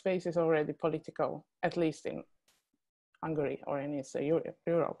public space is already political, at least in Hungary or in Eastern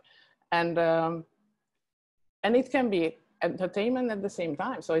Europe. And it can be entertainment at the same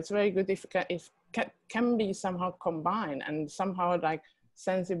time. So it's very good if can be somehow combined, and somehow like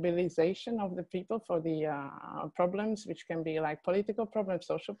sensibilization of the people for the problems, which can be like political problems,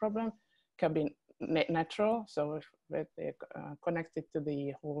 social problem, can be natural. So if they're connected to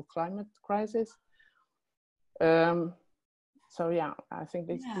the whole climate crisis. So yeah, I think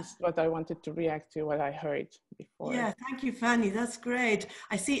this is what I wanted to react to, what I heard before. Yeah, thank you, Fanny. That's great.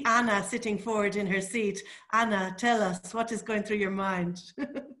 I see Anna sitting forward in her seat. Anna, tell us what is going through your mind.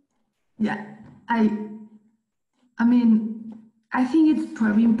 Yeah, I mean, I think it's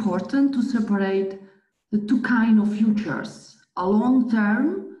very important to separate the two kinds of futures, a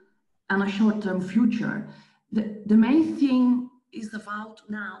long-term and a short-term future. The main thing is about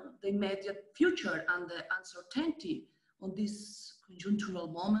now the immediate future and the uncertainty on this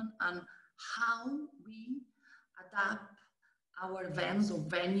conjunctural moment, and how we adapt our events or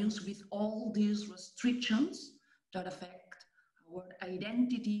venues with all these restrictions that affect our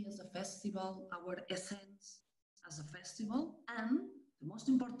identity as a festival, our essence as a festival. And the most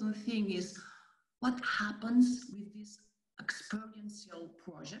important thing is what happens with these experiential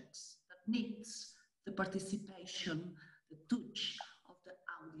projects that needs the participation, the touch of the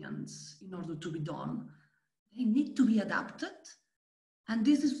audience in order to be done. They need to be adapted. And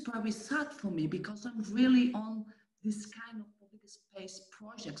this is probably sad for me, because I'm really on this kind of public space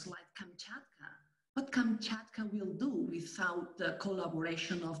projects like Kamchatka. What Kamchatka will do without the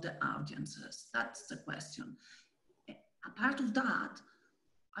collaboration of the audiences? That's the question. Apart of that,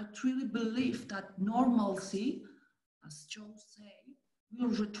 I truly believe that normalcy, as Joe said, will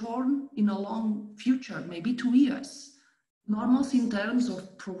return in a long future, maybe 2 years. Normalcy in terms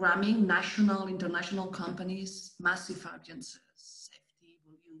of programming, national, international companies, massive audiences, safety,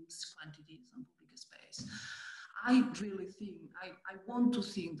 volumes, quantities, and public space. I really think, I want to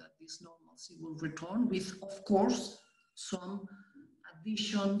think that this normalcy will return with, of course, some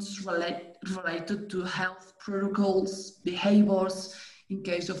additions related to health protocols, behaviors in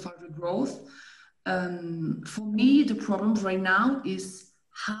case of further growth. For me, the problem right now is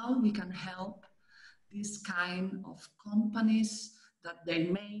how we can help this kind of companies that their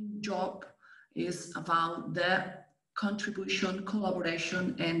main job is about the contribution,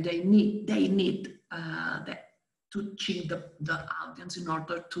 collaboration, and they need to cheat the audience in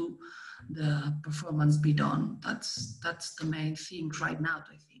order to the performance be done. That's the main thing right now,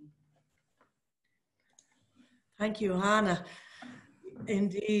 I think. Thank you, Hannah.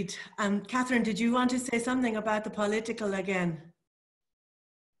 Indeed. Catherine, did you want to say something about the political again?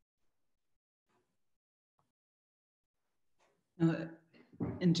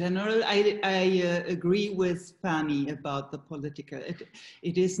 In general, I agree with Fanny about the political.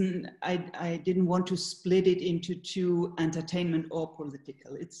 It isn't. I didn't want to split it into two, entertainment or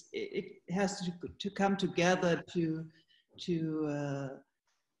political. It has to come together to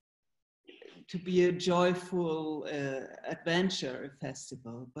be a joyful adventure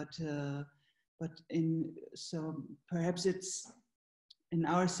festival. But so perhaps it's in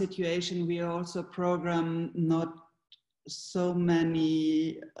our situation we also program not so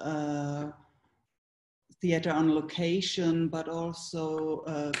many theater on location, but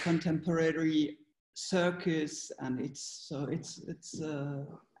also contemporary circus, and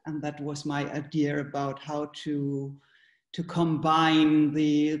and that was my idea about how to combine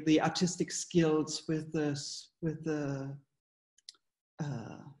the artistic skills with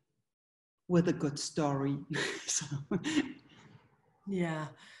a good story. So. Yeah,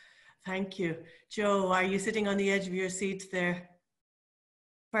 thank you. Joe, are you sitting on the edge of your seat there,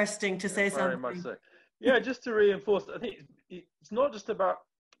 bursting to say something? Very much so. Yeah, just to reinforce, I think it's not just about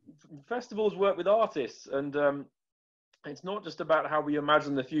festivals work with artists, and it's not just about how we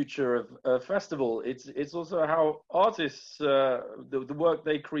imagine the future of a festival. It's also how artists, the work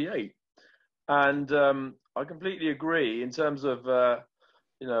they create. And I completely agree in terms of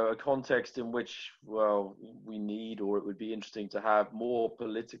you know, a context in which, well, we need, or it would be interesting to have more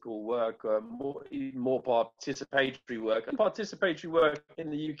political work, more participatory work. And participatory work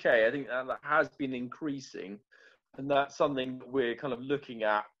in the UK, I think that has been increasing, and that's something that we're kind of looking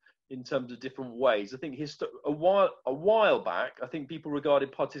at in terms of different ways. I think a while back, I think people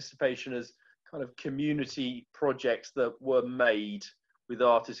regarded participation as kind of community projects that were made with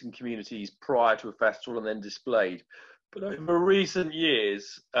artists and communities prior to a festival and then displayed. But over recent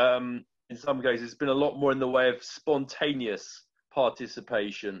years, in some cases, it's been a lot more in the way of spontaneous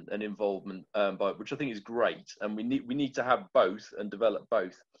participation and involvement, which I think is great. And we need to have both and develop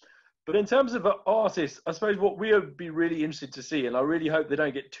both. But in terms of artists, I suppose what we would be really interested to see, and I really hope they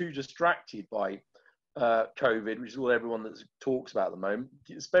don't get too distracted by COVID, which is what everyone that talks about at the moment,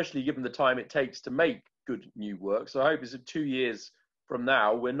 especially given the time it takes to make good new work. So I hope it's 2 years from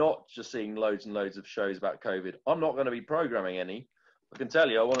now, we're not just seeing loads and loads of shows about COVID. I'm not going to be programming any. I can tell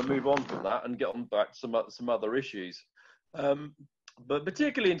you, I want to move on from that and get on back to some other issues. But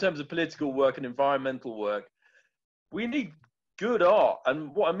particularly in terms of political work and environmental work, we need good art.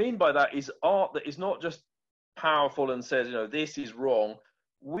 And what I mean by that is art that is not just powerful and says, you know, this is wrong.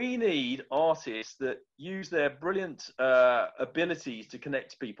 We need artists that use their brilliant abilities to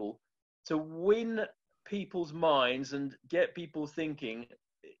connect people, to win people's minds and get people thinking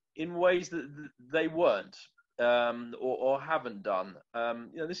in ways that they weren't or haven't done.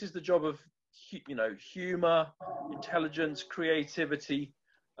 You know, this is the job of, you know, humor, intelligence, creativity.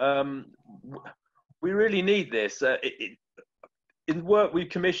 We really need this. In work we've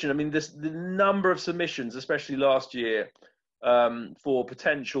commissioned, I mean, the number of submissions, especially last year, for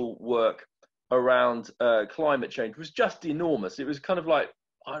potential work around climate change was just enormous. It was kind of like,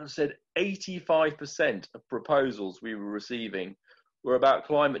 I would have said 85% of proposals we were receiving were about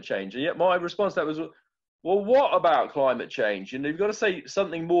climate change. And yet my response to that was, well, what about climate change? You know, you've got to say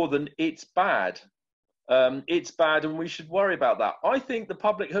something more than it's bad. It's bad and we should worry about that. I think the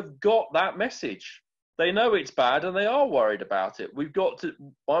public have got that message. They know it's bad and they are worried about it.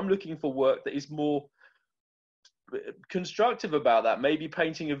 I'm looking for work that is more constructive about that, maybe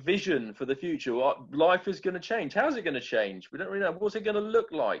painting a vision for the future. Life is going to change. How's it going to change? We don't really know. What's it going to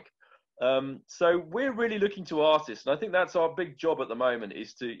look like? So we're really looking to artists, and I think that's our big job at the moment,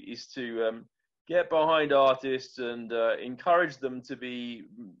 is to get behind artists and encourage them to be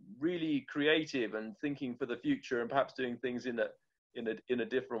really creative and thinking for the future and perhaps doing things in a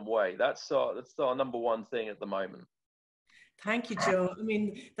different way. That's our number one thing at the moment. Thank you, Joe. I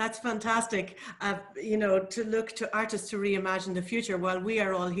mean, that's fantastic, you know, to look to artists to reimagine the future while we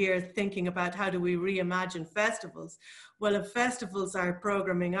are all here thinking about how do we reimagine festivals. Well, if festivals are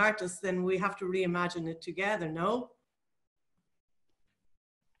programming artists, then we have to reimagine it together, no?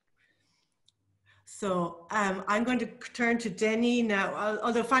 So I'm going to turn to Denny now,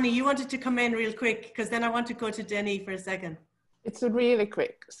 although Fanny, you wanted to come in real quick because then I want to go to Denny for a second. It's really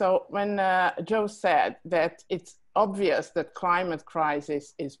quick. So when Joe said that it's obvious that climate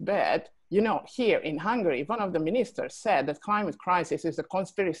crisis is bad, you know, here in Hungary, one of the ministers said that climate crisis is a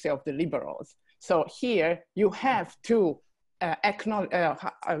conspiracy of the liberals. So here you have to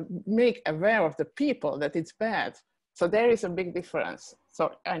make aware of the people that it's bad. So there is a big difference.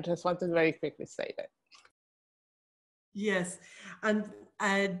 So I just wanted to very quickly say that. Yes, and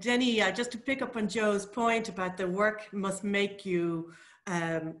Jenny, just to pick up on Joe's point about the work must make you,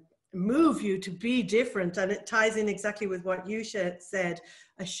 move you to be different, and it ties in exactly with what you said.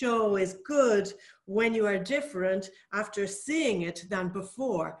 A show is good when you are different after seeing it than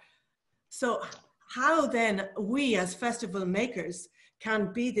before. So how then we as festival makers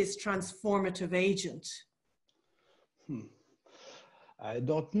can be this transformative agent? I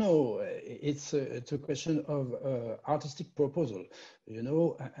don't know. It's a question of artistic proposal, you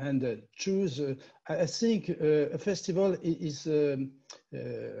know, and choose. I think a festival is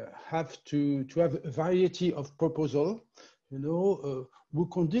have to have a variety of proposal, you know, who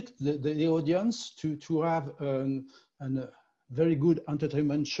conduct the audience to have a very good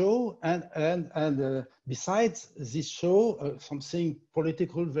entertainment show, and besides this show, something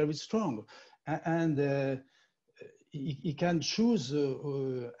political very strong, and he can choose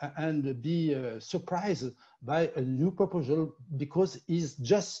and be surprised by a new proposal because he's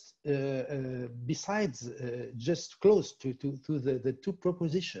just besides just close to the two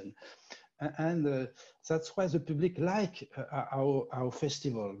propositions. And that's why the public like our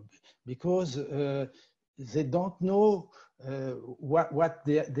festival, because they don't know what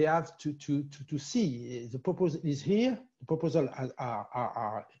they have to see. The proposal is here, the proposal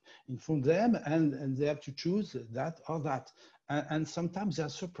are in front of them, and they have to choose that or that. And sometimes they are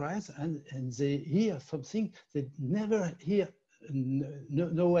surprised and they hear something they never hear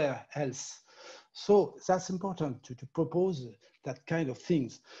nowhere else. So that's important to propose that kind of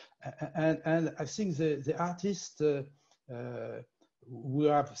things. And I think the artists who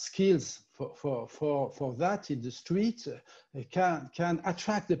have skills for that in the street can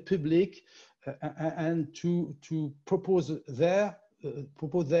attract the public and to propose them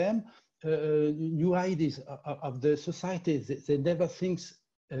new ideas of the society they never think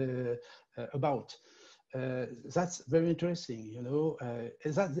about. That's very interesting, you know.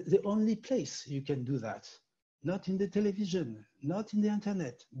 That's the only place you can do that. Not in the television, not in the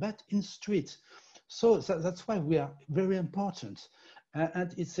internet, but in street. So that's why we are very important.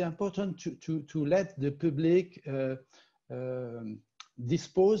 And it's important to let the public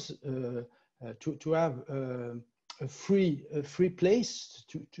dispose to have a free place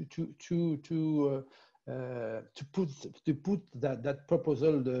to put that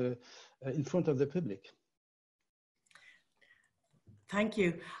proposal in front of the public. Thank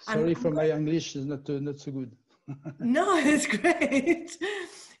you. Sorry for my English is not so good. No, it's great.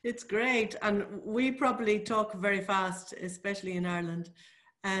 It's great. And we probably talk very fast, especially in Ireland.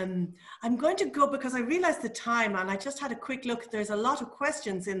 I'm going to go because I realized the time and I just had a quick look. There's a lot of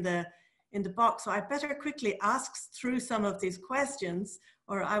questions in the box. So I better quickly ask through some of these questions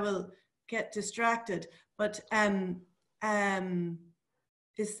or I will get distracted. But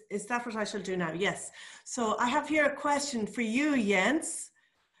is that what I shall do now? Yes. So I have here a question for you, Jens,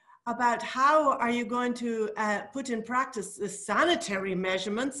 about how are you going to put in practice the sanitary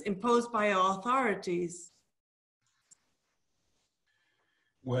measurements imposed by authorities?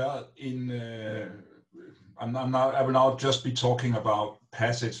 Well, I will now just be talking about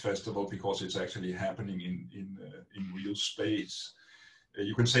Passage Festival because it's actually happening in real space.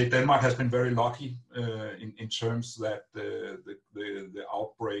 You can say Denmark has been very lucky in terms that the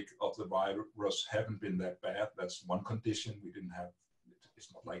outbreak of the virus haven't been that bad. That's one condition. We didn't have.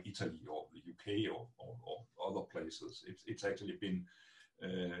 It's not like Italy or the UK or other places. It's actually been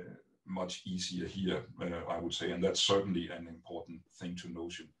much easier here, I would say, and that's certainly an important thing to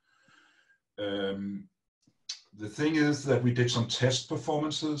notion. The thing is that we did some test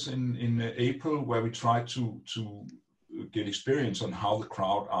performances in April where we tried to get experience on how the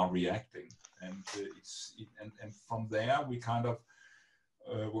crowd are reacting, and from there we kind of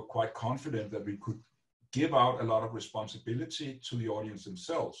were quite confident that we could give out a lot of responsibility to the audience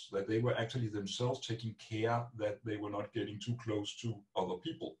themselves, that they were actually themselves taking care that they were not getting too close to other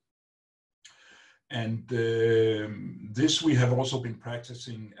people. And this we have also been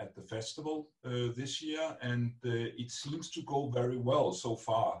practicing at the festival this year, and it seems to go very well so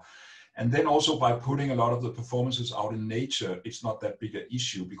far. And then also by putting a lot of the performances out in nature, it's not that big an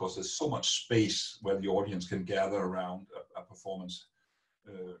issue because there's so much space where the audience can gather around a performance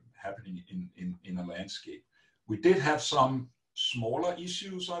happening in a landscape. We did have some smaller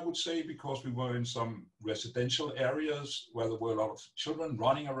issues, I would say, because we were in some residential areas where there were a lot of children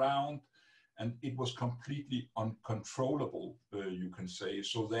running around, and it was completely uncontrollable, you can say.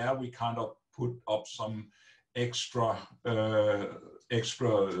 So there we kind of put up some extra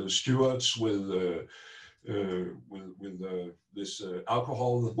stewards with this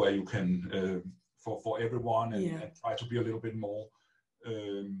alcohol where you can for everyone and try to be a little bit more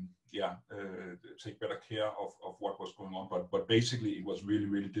take better care of what was going on, but basically it was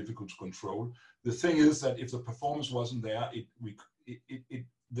really difficult to control. The thing is that if the performance wasn't there,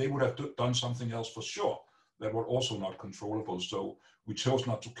 they would have done something else for sure that were also not controllable. So we chose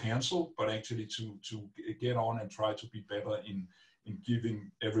not to cancel, but actually to get on and try to be better in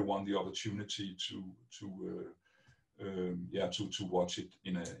giving everyone the opportunity to watch it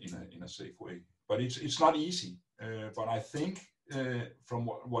in a safe way. But it's not easy. But I think from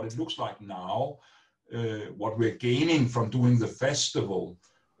what it looks like now, what we're gaining from doing the festival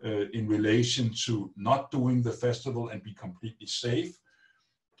in relation to not doing the festival and be completely safe,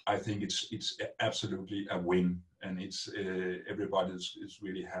 I think it's absolutely a win. and it's everybody is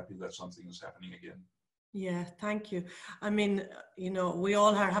really happy that something is happening again. Yeah, thank you. I mean, you know, we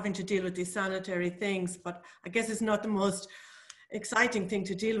all are having to deal with these sanitary things, but I guess it's not the most exciting thing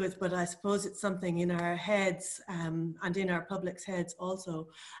to deal with, but I suppose it's something in our heads and in our public's heads also.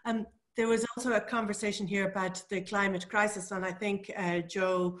 There was also a conversation here about the climate crisis, and I think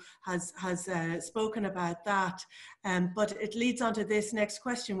Joe has spoken about that. But it leads on to this next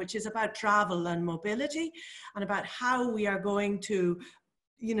question, which is about travel and mobility, and about how we are going to,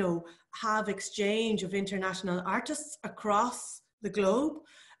 you know, have exchange of international artists across the globe.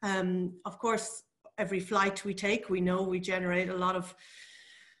 Of course, every flight we take, we know we generate a lot of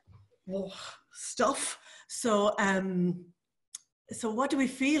stuff. So. So what do we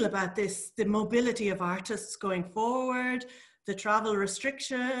feel about this, the mobility of artists going forward, the travel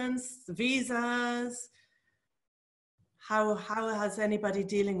restrictions, the visas? How has anybody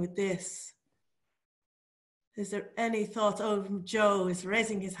dealing with this? Is there any thoughts? Oh, Joe is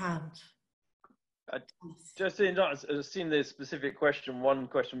raising his hand. Just I've seen the specific question. One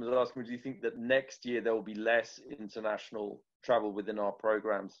question was asking, do you think that next year there will be less international travel within our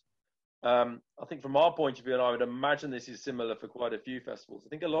programs? I think from our point of view, and I would imagine this is similar for quite a few festivals, I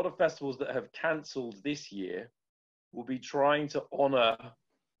think a lot of festivals that have cancelled this year will be trying to honour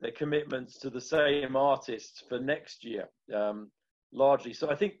their commitments to the same artists for next year, largely. So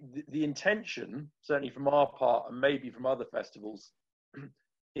I think the intention, certainly from our part and maybe from other festivals,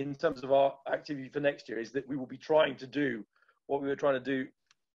 in terms of our activity for next year, is that we will be trying to do what we were trying to do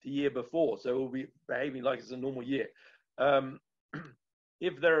the year before. So we'll be behaving like it's a normal year.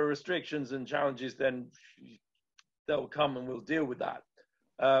 If there are restrictions and challenges, then they'll come and we'll deal with that.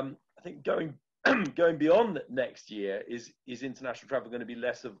 I think going beyond next year is international travel going to be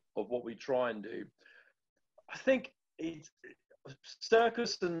less of what we try and do. I think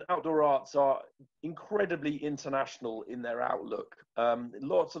circus and outdoor arts are incredibly international in their outlook.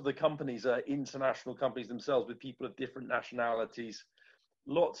 Lots of the companies are international companies themselves with people of different nationalities.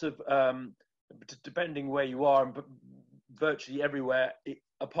 Lots of, depending where you are, but virtually everywhere,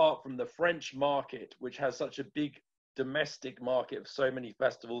 apart from the French market, which has such a big domestic market of so many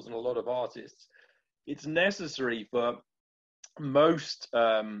festivals and a lot of artists, it's necessary for most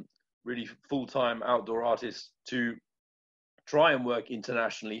really full-time outdoor artists to try and work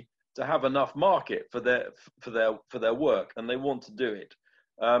internationally to have enough market for their work, and they want to do it.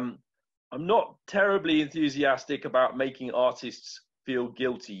 I'm not terribly enthusiastic about making artists feel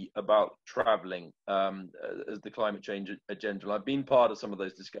guilty about traveling as the climate change agenda. I've been part of some of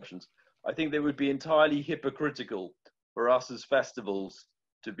those discussions. I think they would be entirely hypocritical for us as festivals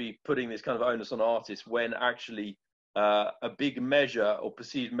to be putting this kind of onus on artists when actually a big measure or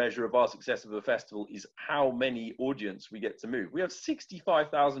perceived measure of our success of a festival is how many audience we get to move. We have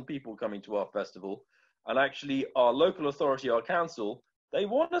 65,000 people coming to our festival, and actually our local authority, our council, they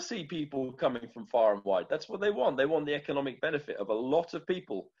want to see people coming from far and wide. That's what they want. They want the economic benefit of a lot of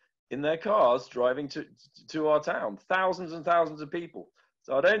people in their cars driving to our town, thousands and thousands of people.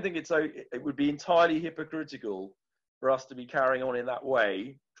 So I don't think it would be entirely hypocritical for us to be carrying on in that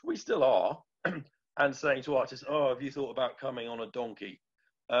way, which we still are, and saying to artists, oh, have you thought about coming on a donkey?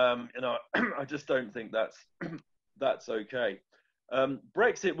 You know, I just don't think that's okay.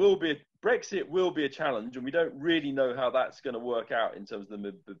 Brexit will be a challenge, and we don't really know how that's going to work out in terms of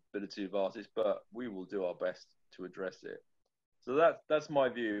the mobility of artists, but we will do our best to address it. So that's my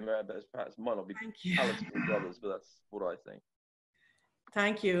view. Perhaps might not be palatable to others, but that's what I think.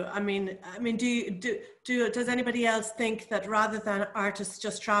 Thank you. I mean, does anybody else think that rather than artists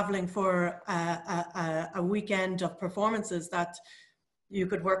just traveling for a weekend of performances, that you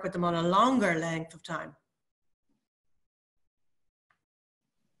could work with them on a longer length of time?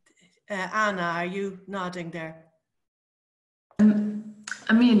 Anna, are you nodding there?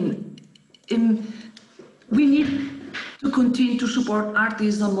 I mean, we need to continue to support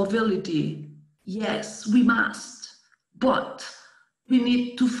artists on mobility. Yes, we must, but we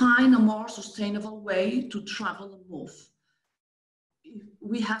need to find a more sustainable way to travel and move.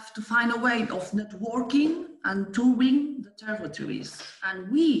 We have to find a way of networking and touring the territories. And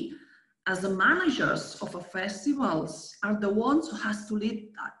we, as the managers of a festivals, are the ones who has to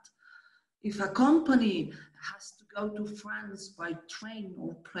lead that. If a company has to go to France by train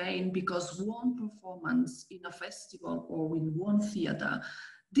or plane because one performance in a festival or in one theater,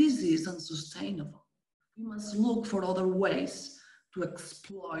 this is unsustainable. We must look for other ways to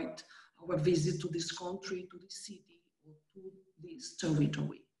exploit our visit to this country, to this city, or to this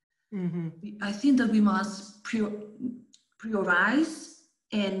territory. Mm-hmm. I think that we must prioritize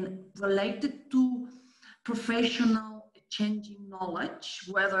and related to professional changing knowledge,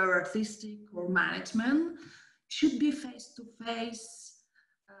 whether artistic or management, should be face-to-face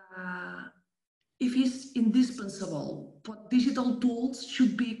if it's indispensable, but digital tools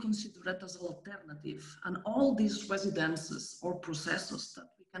should be considered as an alternative. And all these residences or processes that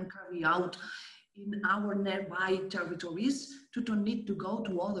we can carry out in our nearby territories don't need to go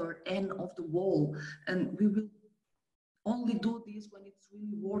to other end of the world. And we will only do this when it's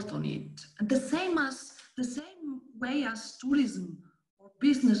really worth on it. And the same way as tourism or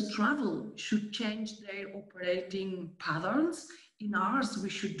business travel should change their operating patterns, in ours we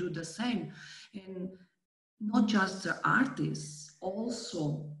should do the same. And not just the artists,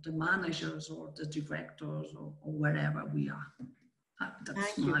 also the managers or the directors or wherever we are.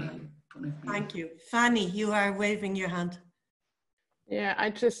 That's my point of view. Thank you. Fanny, you are waving your hand. Yeah, I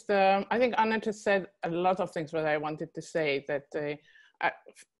think Anna just said a lot of things that I wanted to say, that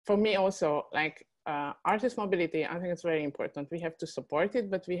for me also, like artist mobility, I think it's very important. We have to support it,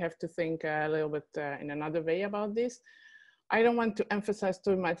 but we have to think a little bit in another way about this. I don't want to emphasize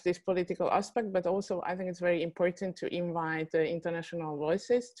too much this political aspect, but also I think it's very important to invite international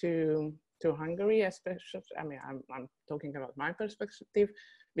voices to Hungary, especially. I mean, I'm talking about my perspective,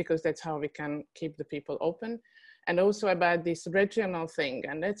 because that's how we can keep the people open. And also about this regional thing.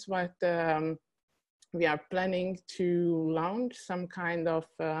 And that's what we are planning to launch, some kind of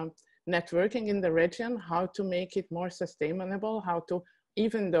networking in the region, how to make it more sustainable, how to,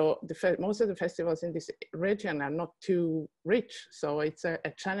 even though most of the festivals in this region are not too rich. So it's a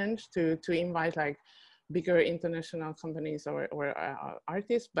challenge to invite like bigger international companies or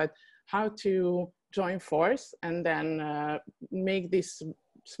artists, but how to join force and then make this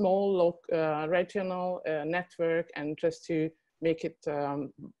small regional network, and just to make it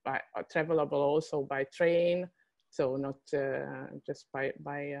travelable also by train, so not just by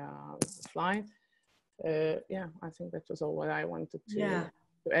flight. Yeah, I think that was all what I wanted to add.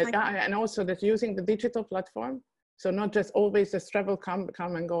 And also that using the digital platform, so not just always just travel come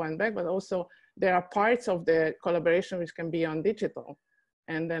and go and back, but also there are parts of the collaboration which can be on digital,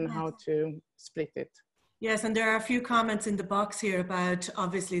 and then how to split it. Yes, and there are a few comments in the box here about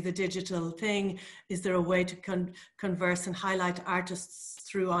obviously the digital thing. Is there a way to converse and highlight artists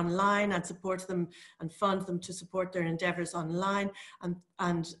through online and support them and fund them to support their endeavors online?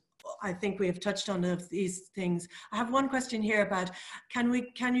 And I think we have touched on these things. I have one question here about,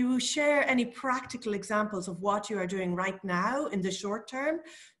 can you share any practical examples of what you are doing right now in the short term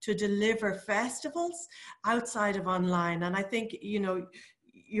to deliver festivals outside of online? And I think, you know,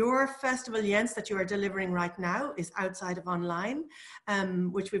 your festival, Jens, that you are delivering right now is outside of online,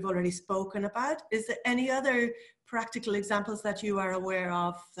 which we've already spoken about. Is there any other practical examples that you are aware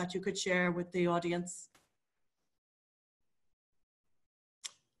of that you could share with the audience?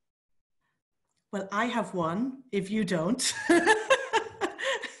 Well, I have one, if you don't.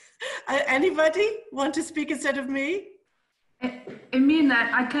 Anybody want to speak instead of me? I mean,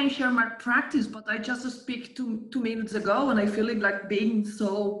 I can share my practice, but I just speak two minutes ago, and I feel it like being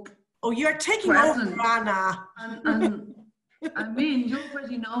so. Oh, you're taking present. over, Anna. And I mean, you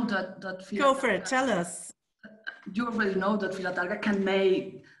already know that Go for it. Tell us. You already know that Fila Targa can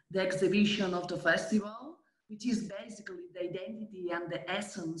make the exhibition of the festival, which is basically the identity and the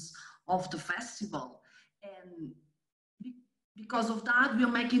essence of the festival. And because of that, we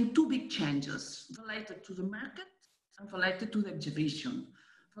are making two big changes related to the market and related to the exhibition.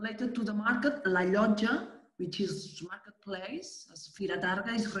 Related to the market, La Llotja, which is marketplace, as Fira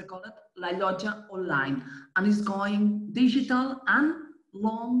Targa is recorded, La Llotja online, and is going digital and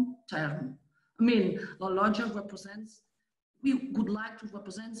long term. I mean, La Llotja represents, we would like to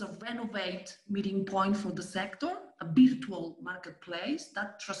represent a renovate meeting point for the sector, a virtual marketplace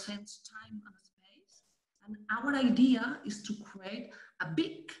that transcends time and space. And our idea is to create a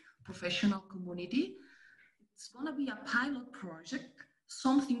big professional community. It's going to be a pilot project,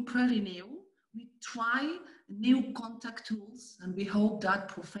 something pretty new. We try new contact tools, and we hope that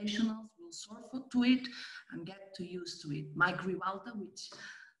professionals will surf to it and get to use to it. Mike Rivalta, which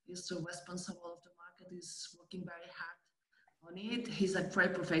is the responsible of the market, is working very hard on it. He's a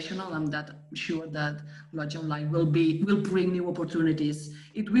great professional, and I'm sure that Lodge Online will bring new opportunities.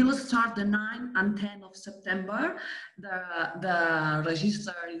 It will start the 9 and 10 of September. The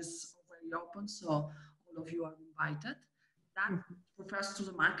register is already open, so all of you are invited. That refers to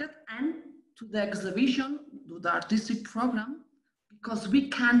the market and to the exhibition, to the artistic program, because we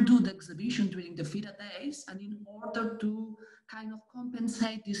can do the exhibition during the FIRA days, and in order to kind of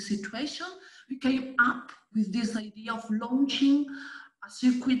compensate this situation, we came up with this idea of launching a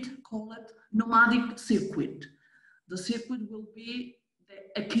circuit called Nomadic Circuit. The circuit will be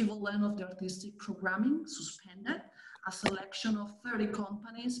the equivalent of the artistic programming, suspended, a selection of 30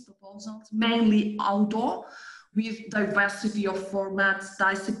 companies, proposals, mainly outdoor, with diversity of formats,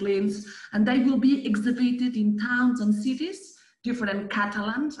 disciplines, and they will be exhibited in towns and cities, different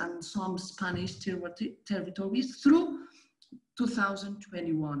Catalans and some Spanish territories through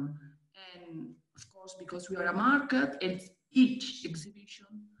 2021. And of course, because we are a market, each exhibition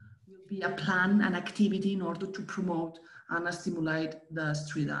will be a plan and activity in order to promote and stimulate the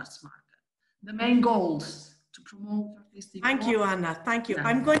street arts market. The main goals to promote artistic Thank you, Anna. Thank you.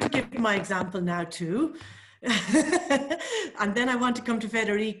 I'm going to give my example now too. And then I want to come to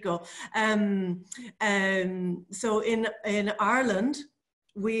Federico. So in Ireland,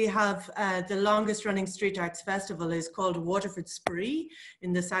 we have the longest running street arts festival is called Waterford-Spree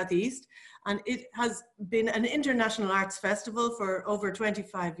in the southeast. And it has been an international arts festival for over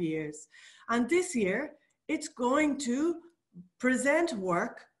 25 years. And this year, it's going to present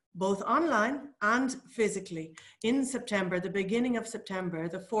work both online and physically in September, the beginning of September,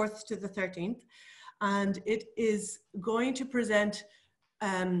 the 4th to the 13th. And it is going to present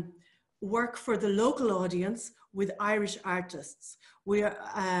work for the local audience with Irish artists.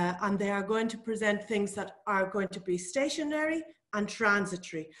 And they are going to present things that are going to be stationary and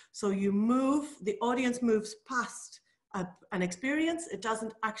transitory. So the audience moves past an experience. It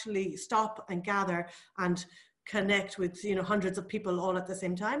doesn't actually stop and gather and connect with hundreds of people all at the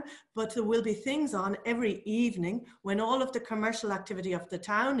same time, but there will be things on every evening when all of the commercial activity of the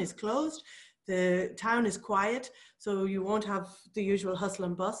town is closed. The town is quiet, so you won't have the usual hustle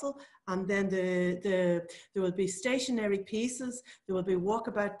and bustle. And then there will be stationary pieces, there will be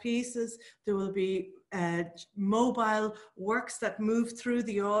walkabout pieces, there will be mobile works that move through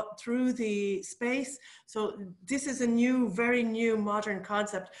the space. So this is a very new modern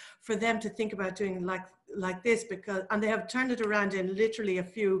concept for them to think about doing like this, and they have turned it around in literally a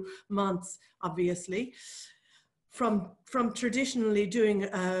few months, obviously. From traditionally doing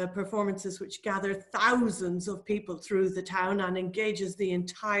performances which gather thousands of people through the town and engages the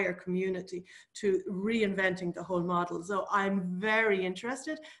entire community, to reinventing the whole model. So I'm very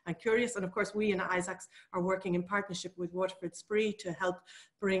interested and curious. And of course, we in Isaacs are working in partnership with Waterford-Spree to help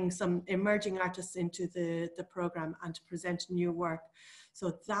bring some emerging artists into the program and to present new work.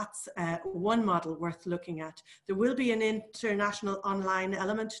 So that's one model worth looking at. There will be an international online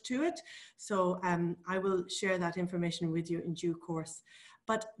element to it. So I will share that information with you in due course.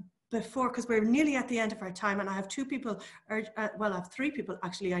 But because we're nearly at the end of our time, and I have two people, well, I have three people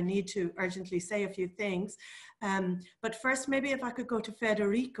actually, I need to urgently say a few things. But first, maybe if I could go to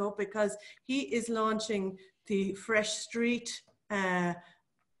Federico, because he is launching the Fresh Street,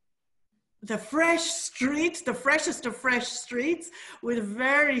 the freshest of fresh streets, with a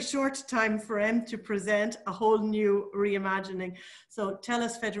very short time frame to present a whole new reimagining. So tell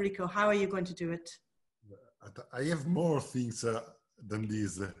us, Federico, how are you going to do it? I have more things than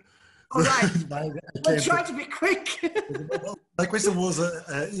this. All right, we'll try to be quick. My question was,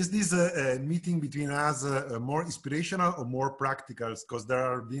 is this meeting between us more inspirational or more practical? Because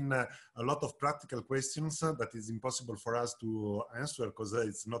there have been a lot of practical questions that is impossible for us to answer, because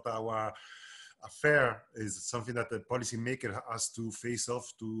it's not our affair. It's something that the policymaker has to face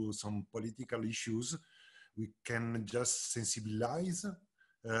off to some political issues. We can just sensibilize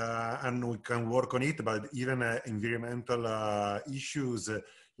and we can work on it, but even environmental issues,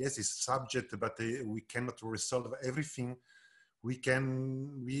 yes, it's subject, but we cannot resolve everything. I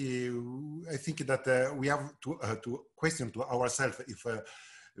think that we have to question to ourselves if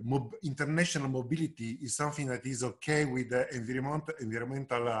international mobility is something that is okay with the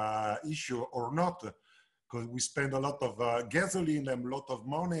environmental issue or not, because we spend a lot of gasoline and a lot of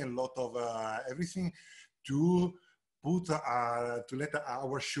money and a lot of everything to put to let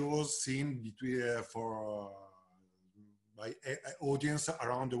our shows seen between by audience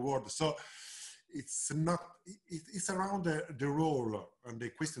around the world. So it's not, it's around the role and the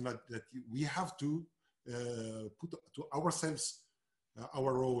question that we have to put to ourselves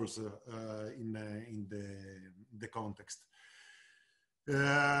our roles in the context.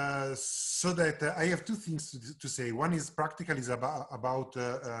 So that I have two things to say. One is practical, is about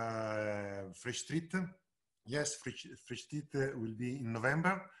Fresh Street. Yes, Fresh Street will be in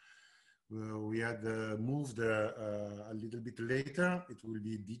November. We had moved a little bit later. It will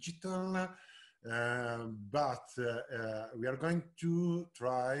be digital, but we are going to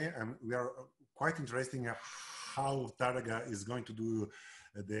try, and we are quite interested in how Targa is going to do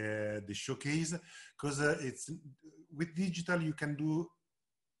the showcase, because it's with digital you can do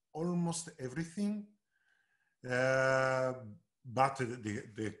almost everything, but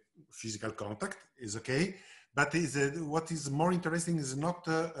the physical contact is okay. But what is more interesting is not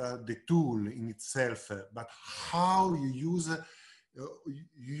the tool in itself, but how you use you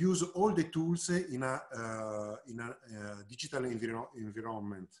use all the tools in a digital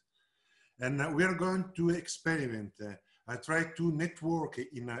environment. And we are going to experiment. I try to network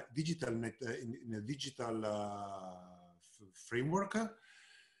in a digital framework.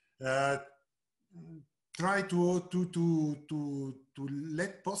 Try to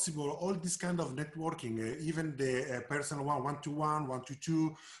let possible all this kind of networking, even the personal one-to-one,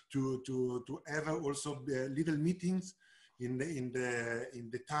 one-to-two, to have also little meetings in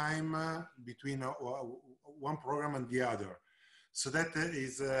the time between one program and the other. So that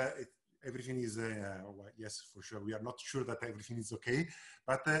is everything is yes, for sure. We are not sure that everything is okay,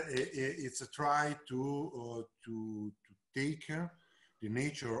 but it's a try to take the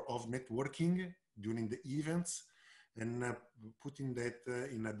nature of networking during the events and putting that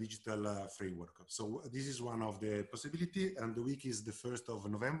in a digital framework. So this is one of the possibility, and the week is the 1st of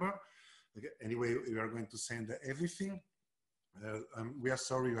November. Okay, anyway, we are going to send everything. We are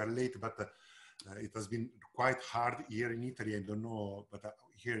sorry we are late, but it has been quite hard here in Italy. I don't know, but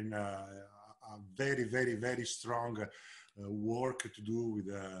here in a very, very, very strong work to do with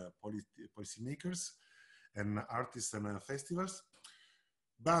policymakers and artists and festivals.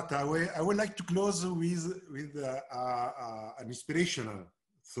 But I would like to close with an inspirational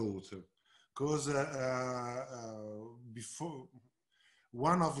thought, because before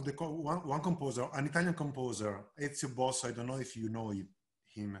one composer, an Italian composer, Ezio Bosso, I don't know if you know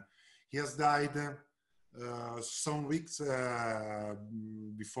him. He has died some weeks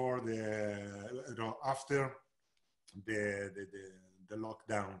before after the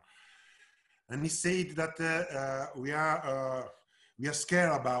lockdown, and he said that we are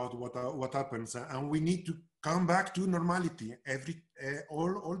scared about what happens, and we need to come back to normality.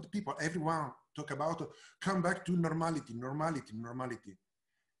 All the people, everyone talk about come back to normality.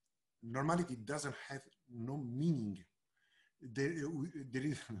 Normality doesn't have no meaning.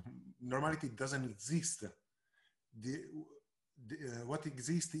 Normality doesn't exist. What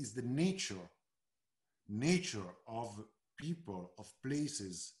exists is the nature of people, of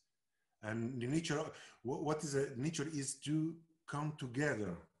places, and the nature. What is nature is to come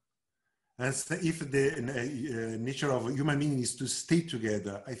together. And so if the nature of a human being is to stay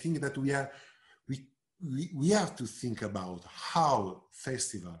together, I think that we have to think about how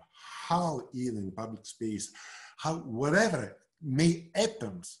festival, how even public space, how whatever may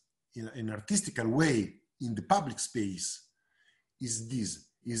happen in an artistical way in the public space is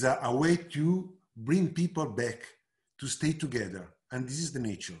a way to bring people back to stay together. And this is the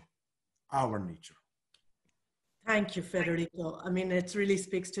nature, our nature. Thank you, Federico. I mean, it really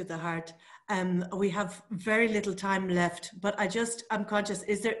speaks to the heart. We have very little time left, but I'm conscious,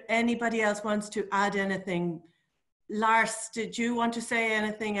 is there anybody else wants to add anything? Lars, did you want to say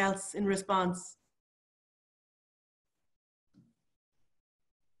anything else in response?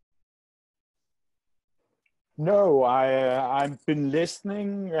 No, I've been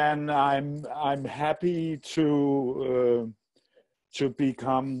listening, and I'm happy to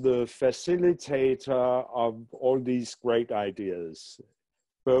become the facilitator of all these great ideas,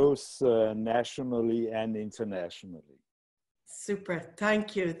 both nationally and internationally. Super,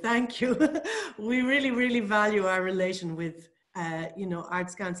 thank you. We really, really value our relation with,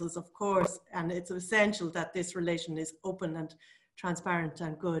 arts councils, of course, and it's essential that this relation is open and transparent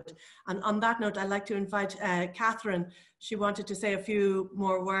and good. And on that note, I'd like to invite Catherine. She wanted to say a few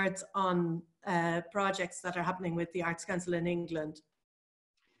more words on projects that are happening with the Arts Council in England.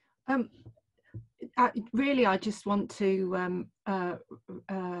 I just want to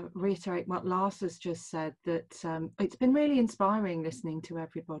reiterate what Lars has just said, that it's been really inspiring listening to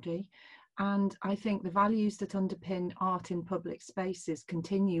everybody, and I think the values that underpin art in public spaces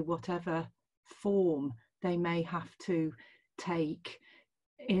continue whatever form they may have to take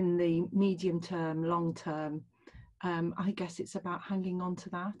in the medium term, long term. I guess it's about hanging on to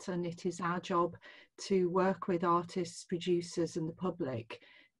that, and it is our job to work with artists, producers and the public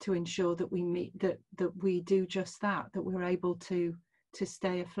to ensure that we do just that we're able to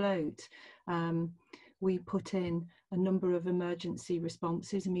stay afloat. We put in a number of emergency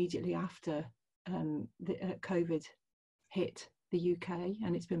responses immediately after COVID hit the UK,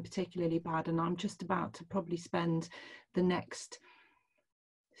 and it's been particularly bad, and I'm just about to probably spend the next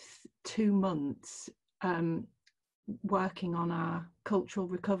 2 months working on our cultural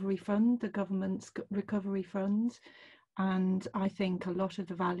recovery fund, the government's recovery fund. And I think a lot of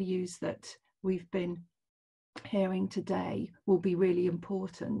the values that we've been hearing today will be really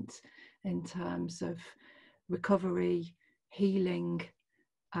important in terms of recovery, healing,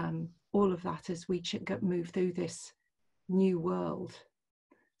 all of that as we move through this new world.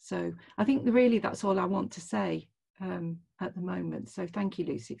 So I think really that's all I want to say. at the moment. So thank you,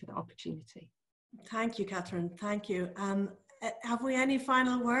 Lucy, for the opportunity. Thank you, Catherine. Thank you. Have we any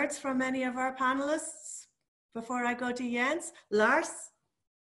final words from any of our panelists before I go to Jens? Lars?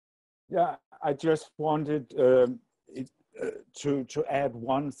 Yeah, I just wanted to add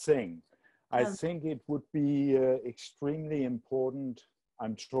one thing. I think it would be extremely important,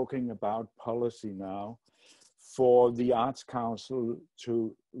 I'm talking about policy now, for the Arts Council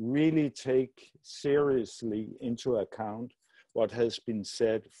to really take seriously into account what has been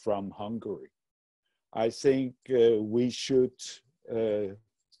said from Hungary. I think we should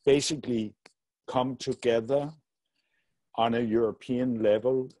basically come together on a European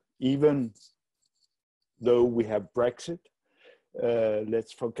level, even though we have Brexit.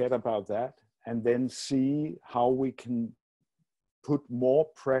 Let's forget about that, and then see how we can put more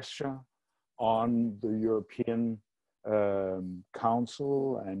pressure on the European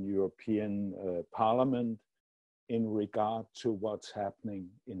Council and European Parliament in regard to what's happening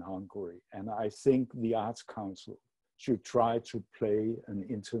in Hungary. And I think the Arts Council should try to play an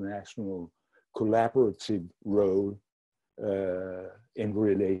international collaborative role in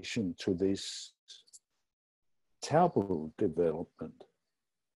relation to this terrible development.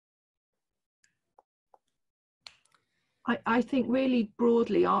 I think really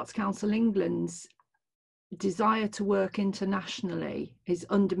broadly, Arts Council England's desire to work internationally is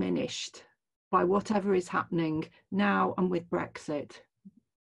undiminished by whatever is happening now and with Brexit.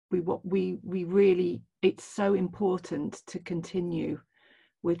 We really, it's so important to continue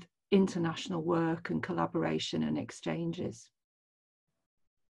with international work and collaboration and exchanges.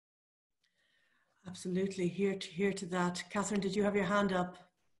 Absolutely, here to that. Catherine, did you have your hand up?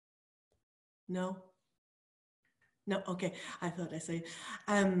 No? No, okay, I thought I said.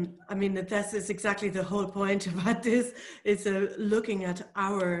 I mean, this is exactly the whole point about this, is looking at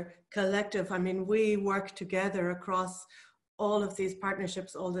our collective. I mean, we work together across all of these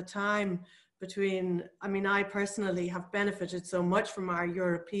partnerships all the time between, I mean, I personally have benefited so much from our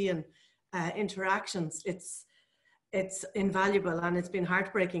European interactions. It's invaluable, and it's been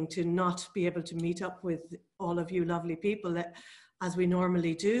heartbreaking to not be able to meet up with all of you lovely people as we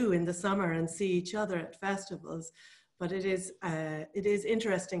normally do in the summer and see each other at festivals. But it is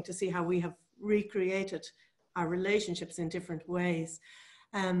interesting to see how we have recreated our relationships in different ways.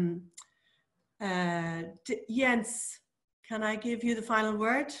 Jens, can I give you the final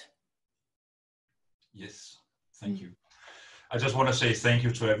word? Yes, thank you. I just want to say thank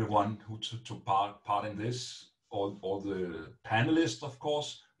you to everyone who took part in this, all the panelists, of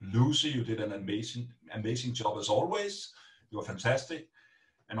course. Lucy, you did an amazing job as always. You were fantastic.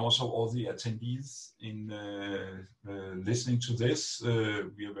 And also all the attendees in listening to this.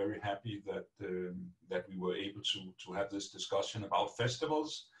 We are very happy that we were able to have this discussion about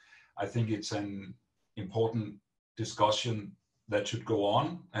festivals. I think it's an important discussion that should go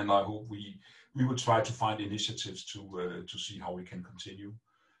on, and I hope we will try to find initiatives to see how we can continue.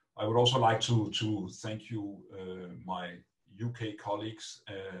 I would also like to thank you, my UK colleagues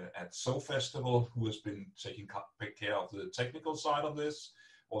at SO Festival, who has been taking care of the technical side of this.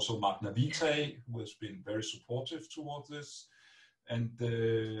 Also Magna Vitae, who has been very supportive towards this. And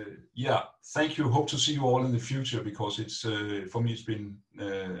yeah, thank you. Hope to see you all in the future, because it's for me it's been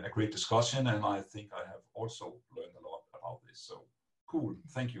a great discussion, and I think I have also learned a lot about this. So cool.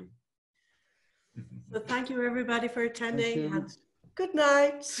 Thank you. So thank you everybody for attending, and good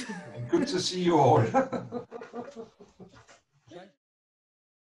night. And good to see you all.